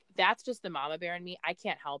honestly, like, that's just the mama bear in me. I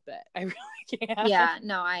can't help it. I really can't. Yeah,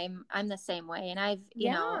 no, I'm the same way. And I've,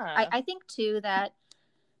 I think too that,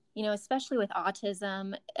 especially with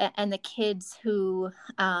autism and the kids who,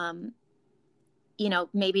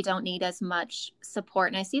 maybe don't need as much support.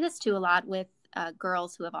 And I see this too a lot with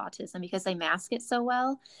girls who have autism, because they mask it so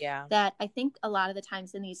well. That I think a lot of the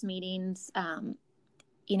times in these meetings,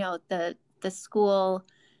 the school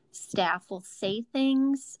staff will say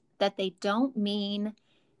things that they don't mean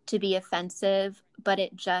to be offensive, but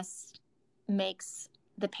it just makes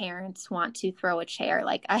the parents want to throw a chair.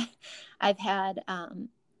 Like, I've had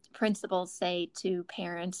principals say to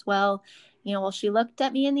parents, well, she looked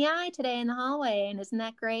at me in the eye today in the hallway, and isn't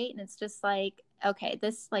that great? And it's just like, okay,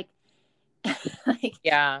 this, like, like,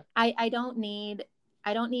 I don't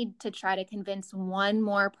need to try to convince one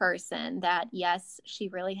more person that, yes, she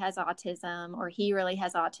really has autism, or he really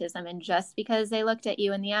has autism. And just because they looked at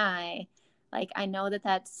you in the eye, like, I know that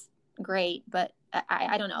that's great, but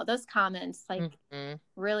I don't know. Those comments, like,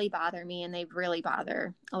 really bother me, and they really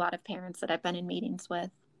bother a lot of parents that I've been in meetings with.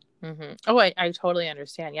 Oh, I totally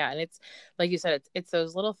understand. Yeah. And it's like you said, it's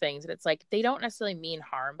those little things, and it's like, they don't necessarily mean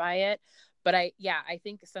harm by it. But I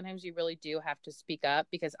think sometimes you really do have to speak up,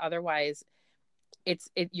 because otherwise it's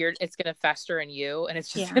going to fester in you, and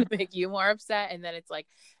it's just going to make you more upset. And then it's like,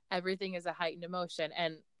 everything is a heightened emotion.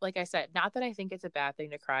 And like I said, not that I think it's a bad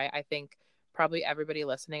thing to cry. I think probably everybody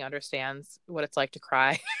listening understands what it's like to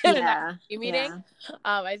cry in an IEP meeting.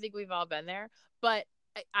 I think we've all been there, but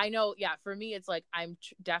I know, for me, it's like, I'm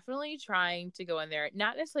definitely trying to go in there,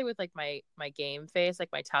 not necessarily with like my game face,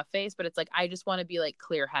 like my tough face, but it's like, I just want to be like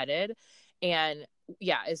clear headed and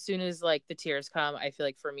yeah, as soon as like the tears come, I feel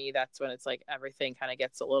like for me, that's when it's like everything kind of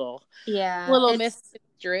gets a little, Yeah, little it's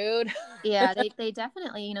misconstrued. yeah, they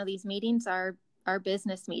definitely, these meetings are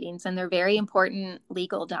business meetings, and they're very important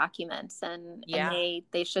legal documents, and Yeah.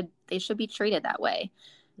 they should be treated that way.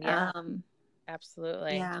 Yeah, Um,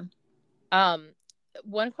 absolutely. yeah. Um,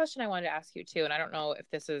 one question I wanted to ask you too, and I don't know if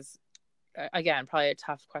this is, again, probably a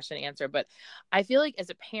tough question to answer, but I feel like as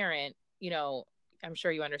a parent, I'm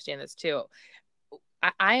sure you understand this too.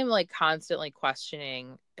 I am like constantly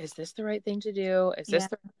questioning, is this the right thing to do? Is this Yeah.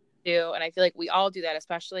 the right thing to do? And I feel like we all do that,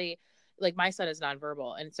 especially like my son is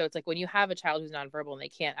nonverbal. And so it's like when you have a child who's nonverbal and they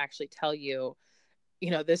can't actually tell you,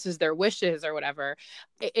 this is their wishes or whatever,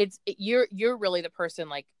 you're really the person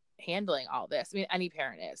like handling all this. I mean, any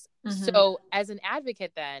parent is. Hmm. So as an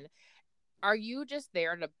advocate, then are you just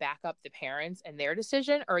there to back up the parents and their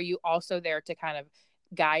decision, or are you also there to kind of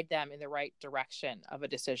guide them in the right direction of a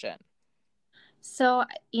decision? So,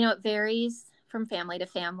 it varies from family to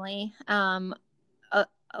family.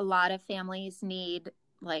 A lot of families need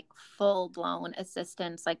like full blown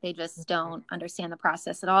assistance, like they just don't understand the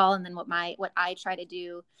process at all. And then what I try to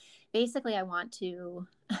do, basically, I want to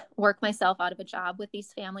work myself out of a job with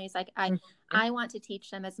these families. Like Mhm. I want to teach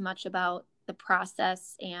them as much about the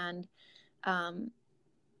process, and um,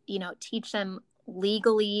 teach them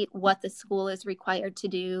legally what the school is required to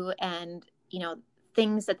do, and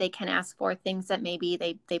things that they can ask for, things that maybe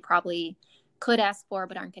they probably could ask for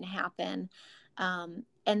but aren't going to happen.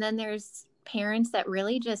 And then there's parents that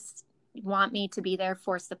really just want me to be there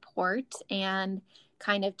for support, and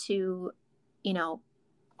kind of to you know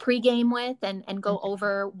pregame with, and go Mhm.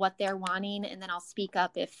 over what they're wanting, and then I'll speak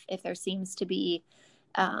up if there seems to be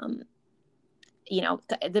um,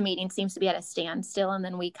 the meeting seems to be at a standstill, and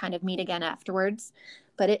then we kind of meet again afterwards.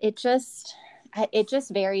 But it just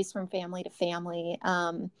varies from family to family.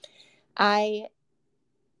 I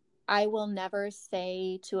will never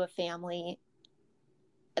say to a family,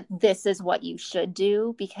 this is what you should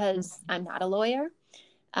do, because I'm not a lawyer.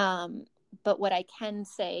 um, but what I can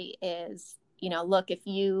say is, look, if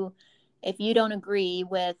you don't agree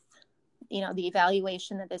with the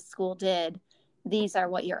evaluation that this school did, these are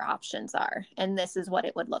what your options are, and this is what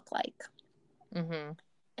it would look like. Mhm.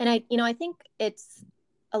 And I think it's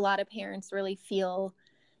a lot of parents really feel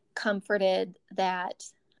comforted that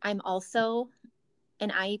I'm also an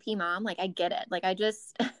IEP mom. Like, I get it. Like, I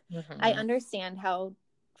Mhm. understand how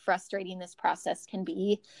frustrating this process can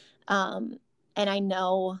be. Um, and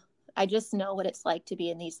I just know what it's like to be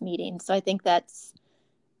in these meetings. So I think that's,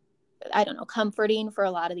 I don't know, comforting for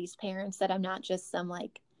a lot of these parents, that I'm not just some,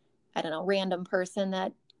 like, I don't know, random person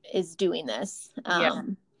that is doing this. Yeah.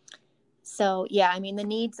 So yeah, I mean, the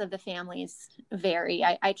needs of the families vary.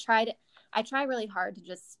 I try really hard to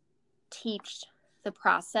just teach the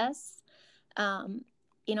process. Um,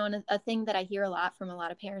 and a thing that I hear a lot from a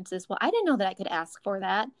lot of parents is, well, I didn't know that I could ask for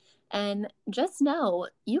that. And just know,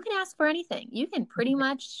 you can ask for anything. You can pretty Mhm.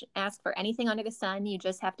 much ask for anything under the sun. You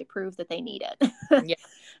just have to prove that they need it. Yeah.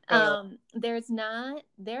 Totally.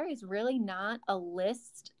 There is really not a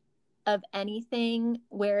list of anything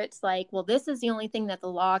where it's like, well, this is the only thing that the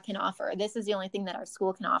law can offer. This is the only thing that our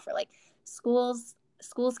school can offer. Like, schools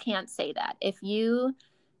can't say that. If you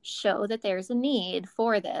show that there's a need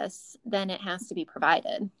for this, then it has to be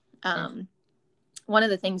provided. Mm. Um, One of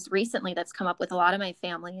the things recently that's come up with a lot of my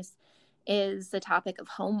families is the topic of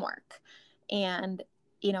homework, and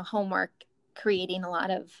homework creating a lot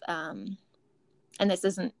of and this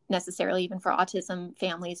isn't necessarily even for autism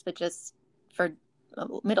families, but just for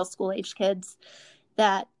middle school age kids,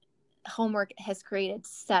 that homework has created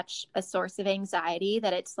such a source of anxiety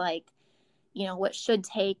that it's like, what should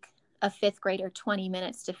take a fifth grader 20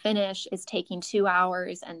 minutes to finish is taking 2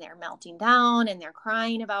 hours, and they're melting down and they're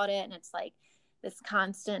crying about it. And it's like this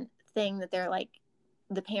constant thing that they're like,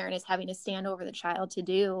 the parent is having to stand over the child to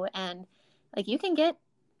do. And like, you can get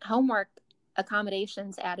homework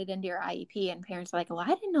accommodations added into your IEP, and parents are like, well, I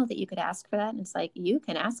didn't know that you could ask for that. And it's like, you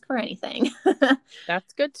can ask for anything.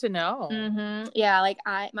 That's good to know. Yeah, like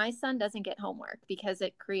my son doesn't get homework because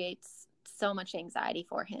it creates so much anxiety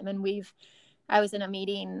for him. And I was in a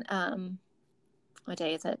meeting, what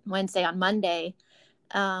day is it? Wednesday, on Monday,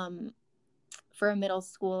 um, for a middle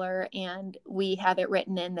schooler, and we have it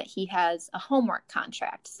written in that he has a homework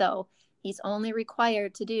contract. So he's only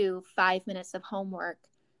required to do 5 minutes of homework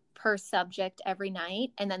per subject every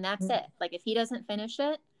night, and then that's it. Like, if he doesn't finish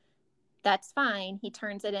it, that's fine. He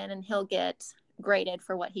turns it in and he'll get graded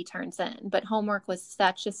for what he turns in. But homework was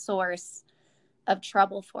such a source of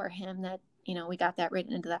trouble for him that, we got that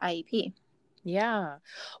written into the IEP. Yeah.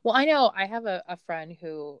 Well, I know I have a friend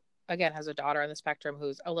who, again, has a daughter on the spectrum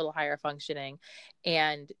who's a little higher functioning,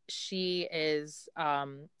 and she is,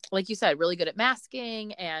 like you said, really good at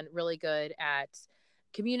masking and really good at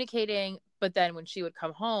communicating. But then when she would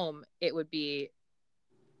come home, it would be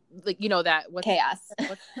like, chaos.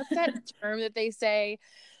 What's that term that they say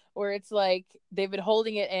where it's like they've been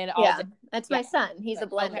holding it in all day? That's my son. He's a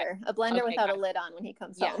blender, okay. a blender without a lid on when he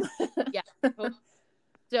comes home. Yeah.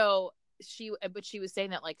 So she was saying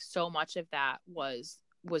that like so much of that was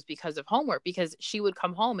because of homework, because she would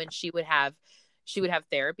come home and she would have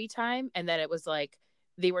therapy time, and then it was like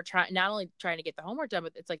they were not only trying to get the homework done,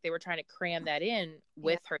 but it's like they were trying to cram that in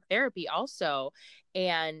with her therapy also.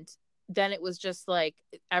 And then it was just like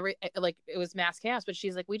it was mass chaos. But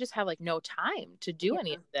she's like, we just have like no time to do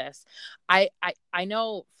any of this. I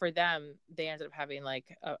know for them, they ended up having like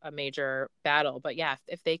a major battle. But yeah,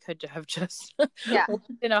 if they could have just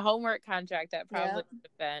in a homework contract, that probably would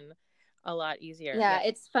have been a lot easier. Yeah,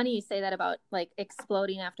 it's funny you say that about like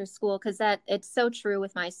exploding after school, because it's so true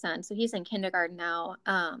with my son. So he's in kindergarten now,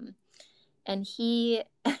 and he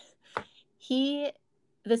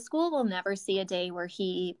the school will never see a day where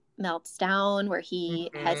he melts down, where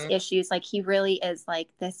he has issues. Like, he really is like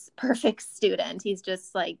this perfect student. He's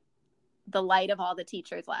just like the light of all the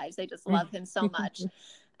teachers' lives. They just love him so much.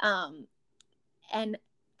 And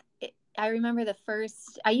I remember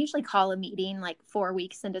I usually call a meeting like 4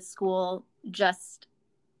 weeks into school just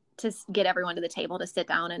to get everyone to the table to sit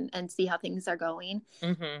down and see how things are going.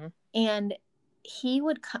 And he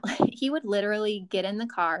would literally get in the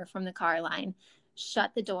car from the car line,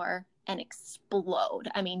 shut the door, and explode.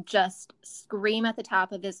 I mean, just scream at the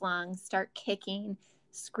top of his lungs, start kicking,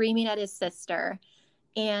 screaming at his sister.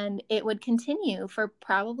 And it would continue for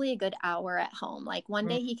probably a good hour at home. Like, one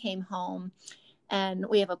day he came home, and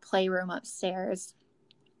we have a playroom upstairs,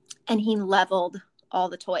 and he leveled all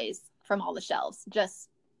the toys from all the shelves, just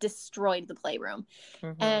destroyed the playroom.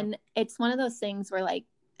 And it's one of those things where, like,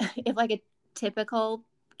 if like a typical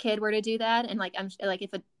kid were to do that, and like, I'm like,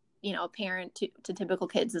 if a parent to typical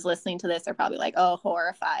kids is listening to this, they're probably like, oh,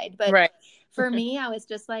 horrified. But for me, I was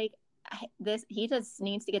just like, he just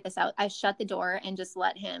needs to get this out. I shut the door and just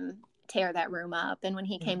let him tear that room up. And when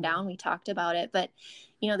he came down, we talked about it. But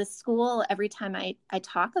the school, every time I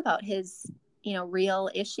talk about his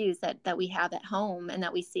real issues that we have at home and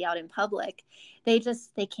that we see out in public, they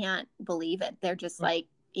can't believe it. They're just like,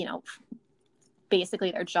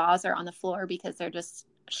 basically their jaws are on the floor because they're just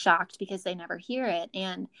shocked because they never hear it.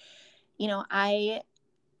 And I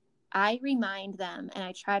remind them, and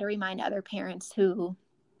I try to remind other parents who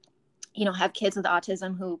have kids with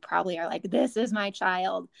autism, who probably are like, this is my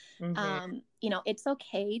child. It's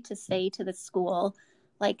okay to say to the school,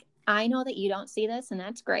 like, I know that you don't see this, and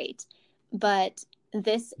that's great, but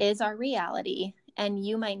this is our reality. And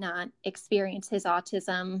you might not experience his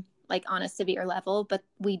autism like on a severe level, but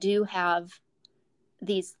we do have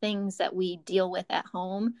these things that we deal with at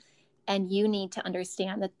home. And you need to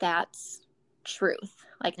understand that that's truth.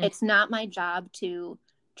 Like, it's not my job to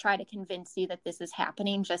try to convince you that this is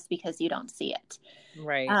happening just because you don't see it.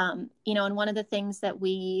 Right. And one of the things that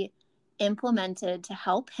we implemented to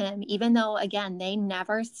help him, even though, again, they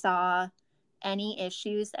never saw any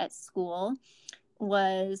issues at school,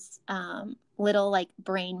 was little like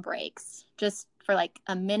brain breaks, just for like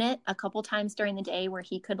a minute, a couple times during the day, where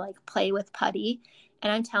he could like play with putty.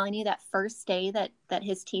 And I'm telling you, that first day that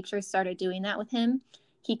his teachers started doing that with him,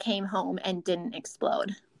 he came home and didn't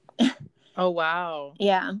explode. Oh, wow.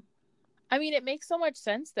 Yeah. I mean, it makes so much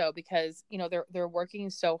sense though, because, they're working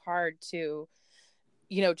so hard to,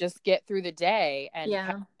 just get through the day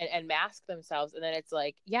and mask themselves. And then it's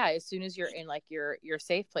like, as soon as you're in like your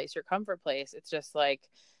safe place, your comfort place, it's just like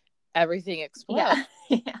everything explodes.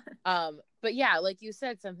 But yeah, like you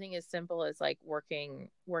said, something as simple as like working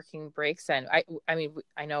breaks. And I mean,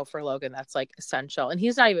 I know for Logan, that's like essential. And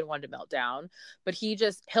he's not even one to melt down, but he'll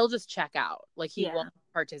just check out. Like, he won't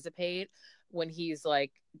participate when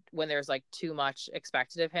there's like too much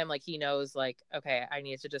expected of him. Like, he knows like, okay, I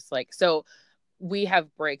need to just like, so we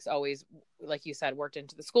have breaks always, like you said, worked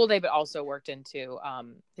into the school day, but also worked into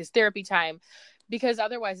his therapy time, because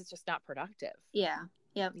otherwise it's just not productive. Yeah.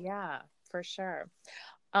 Yep. Yeah, for sure.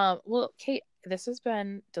 Well, Kate, this has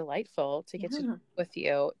been delightful to get to talk with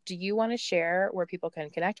you. Do you want to share where people can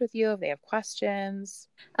connect with you if they have questions?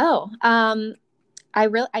 Oh, I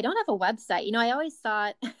don't have a website. I always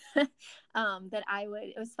thought that I would.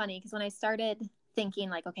 It was funny because when I started thinking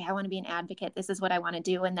like, okay, I want to be an advocate, this is what I want to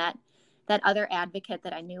do, and that other advocate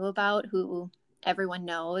that I knew about, who everyone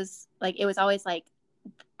knows, like, it was always like,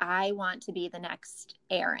 I want to be the next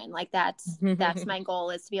Erin. Like, that's my goal,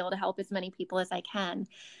 is to be able to help as many people as I can.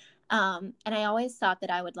 And I always thought that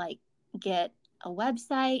I would like get a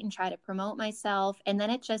website and try to promote myself. And then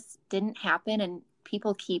it just didn't happen. And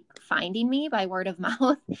people keep finding me by word of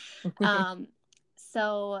mouth.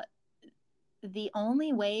 So the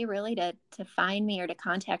only way really to find me or to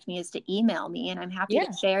contact me is to email me. And I'm happy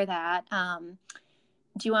to share that.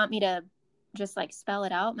 Do you want me to just like spell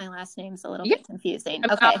it out? My last name's a little bit confusing.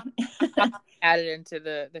 Okay. I'll add it into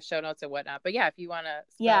the show notes and whatnot. But yeah, if you want to.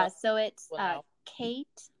 Yeah. So it's Kate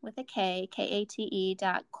with a K,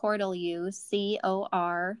 KATE.Cordelyu,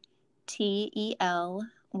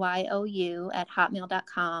 CORTELYOU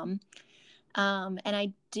 @hotmail.com. And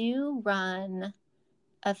I do run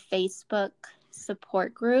a Facebook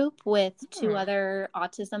support group with two other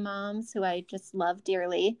autism moms who I just love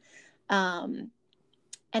dearly. And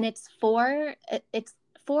it's for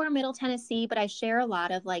Middle Tennessee, but I share a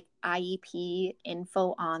lot of like IEP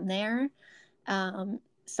info on there.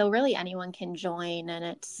 So really anyone can join, and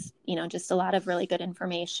it's, just a lot of really good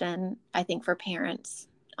information, I think, for parents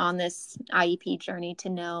on this IEP journey to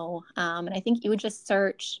know. And I think you would just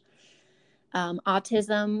search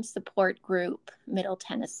Autism Support Group Middle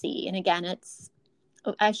Tennessee. And again,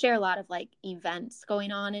 I share a lot of like events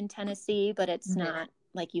going on in Tennessee, but it's not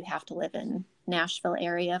like you have to live in Nashville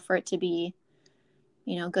area for it to be,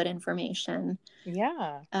 good information.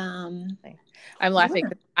 Yeah. I'm laughing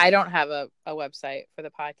because I don't have a website for the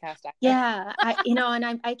podcast. Yeah. I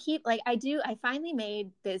finally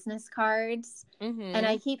made business cards, and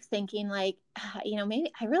I keep thinking like,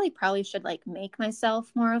 maybe I really probably should like make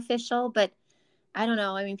myself more official, but I don't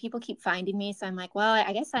know. I mean, people keep finding me. So I'm like, well,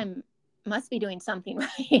 I guess must be doing something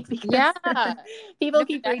right, because people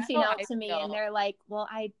keep reaching out to me and they're like, well,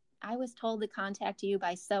 I was told to contact you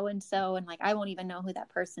by so-and-so, and like, I won't even know who that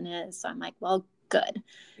person is. So I'm like, well, good.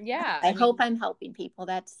 Yeah. I hope I'm helping people.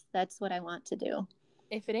 That's what I want to do.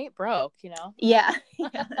 If it ain't broke, Yeah.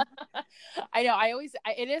 I know. It's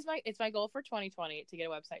my goal for 2020 to get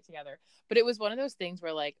a website together. But it was one of those things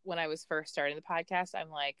where like, when I was first starting the podcast,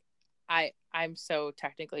 I'm like, I'm so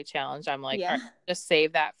technically challenged. I'm like, all right, just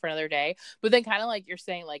save that for another day. But then kind of like you're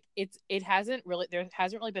saying, like there hasn't really been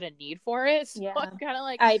a need for it. So I'm kind of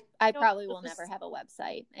like, I probably will never have a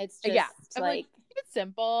website. It's just like it's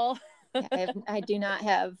simple. I do not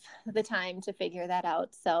have the time to figure that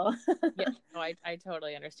out. So I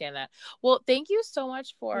totally understand that. Well, thank you so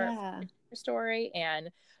much for your story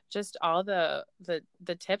and just all the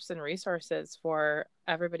tips and resources for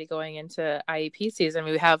everybody going into IEP season.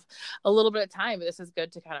 We have a little bit of time, but this is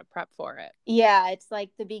good to kind of prep for it. Yeah, it's like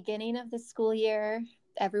the beginning of the school year.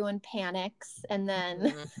 Everyone panics, and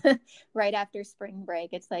then right after spring break,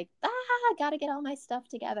 it's like, I gotta get all my stuff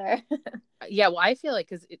together. Yeah, well, I feel like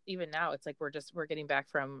because even now it's like we're getting back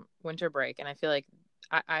from winter break, and I feel like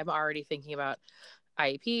I'm already thinking about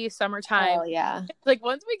IEP, summertime. Oh yeah. Like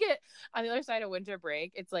once we get on the other side of winter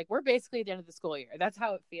break, it's like we're basically at the end of the school year. That's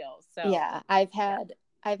how it feels. So yeah, I've had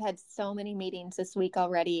so many meetings this week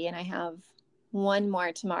already, and I have one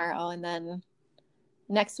more tomorrow, and then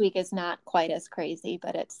next week is not quite as crazy,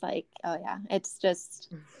 but it's like, oh yeah, it's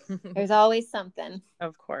just there's always something.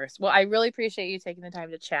 Of course. Well, I really appreciate you taking the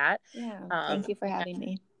time to chat. Yeah. Thank you for having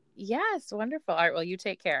me. Yes, wonderful. All right, well, you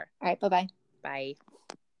take care. All right, bye-bye. Bye.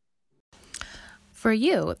 For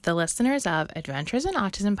you, the listeners of Adventures in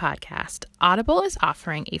Autism podcast, Audible is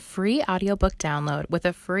offering a free audiobook download with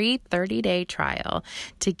a free 30-day trial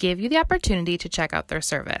to give you the opportunity to check out their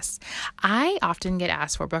service. I often get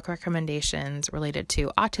asked for book recommendations related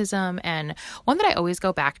to autism, and one that I always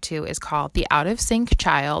go back to is called The Out of Sync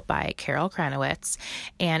Child by Carol Kranowitz,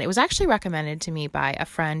 and it was actually recommended to me by a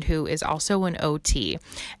friend who is also an OT.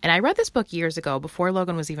 And I read this book years ago before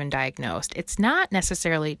Logan was even diagnosed. It's not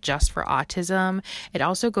necessarily just for autism. It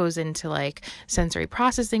also goes into like sensory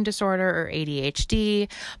processing disorder or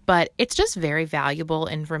ADHD, but it's just very valuable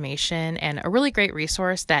information and a really great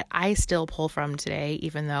resource that I still pull from today,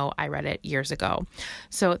 even though I read it years ago.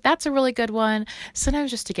 So that's a really good one.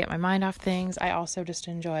 Sometimes just to get my mind off things, I also just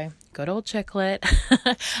enjoy good old chick lit.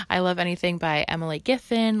 I love anything by Emily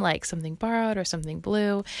Giffin, like Something Borrowed or Something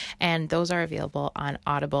Blue, and those are available on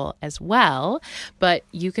Audible as well, but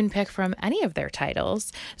you can pick from any of their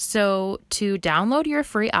titles. So to download your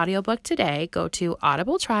free audiobook today, go to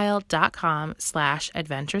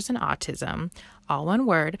audibletrial.com/adventuresinautism, all one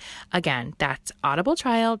word. Again, that's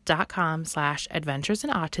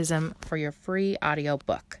audibletrial.com/adventuresinautism for your free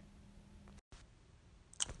audiobook.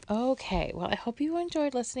 Okay, well, I hope you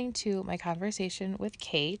enjoyed listening to my conversation with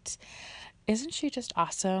Kate. Isn't she just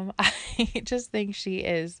awesome? I just think she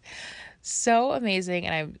is so amazing,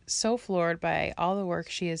 and I'm so floored by all the work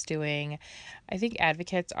she is doing. I think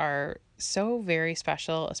advocates are so very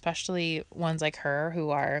special, especially ones like her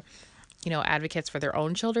who are, advocates for their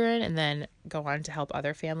own children and then go on to help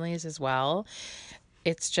other families as well.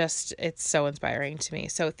 It's so inspiring to me.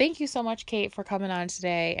 So thank you so much, Kate, for coming on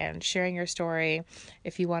today and sharing your story.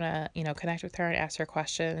 If you want to, connect with her and ask her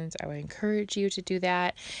questions, I would encourage you to do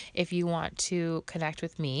that. If you want to connect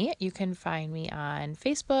with me, you can find me on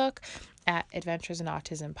Facebook at Adventures in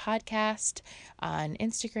Autism Podcast, on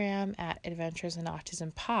Instagram at Adventures in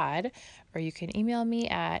Autism Pod, or you can email me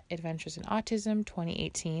at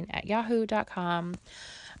adventuresinautism2018@yahoo.com.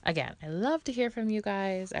 Again, I love to hear from you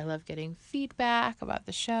guys. I love getting feedback about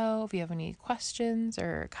the show. If you have any questions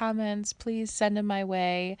or comments, please send them my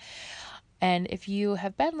way. And if you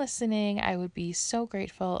have been listening, I would be so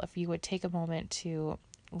grateful if you would take a moment to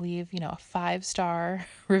leave, a 5-star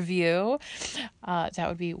review. That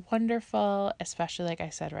would be wonderful, especially like I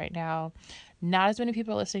said right now, not as many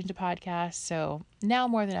people are listening to podcasts. So now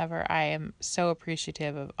more than ever, I am so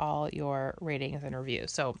appreciative of all your ratings and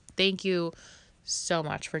reviews. So thank you so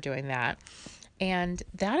much for doing that. And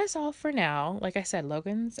that is all for now. Like I said,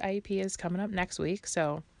 Logan's IEP is coming up next week.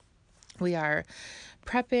 So we are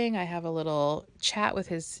prepping. I have a little chat with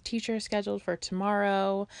his teacher scheduled for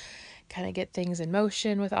tomorrow, kind of get things in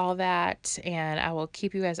motion with all that. And I will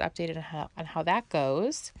keep you guys updated on how that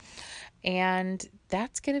goes. And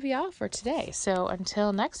that's going to be all for today. So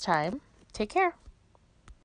until next time, take care.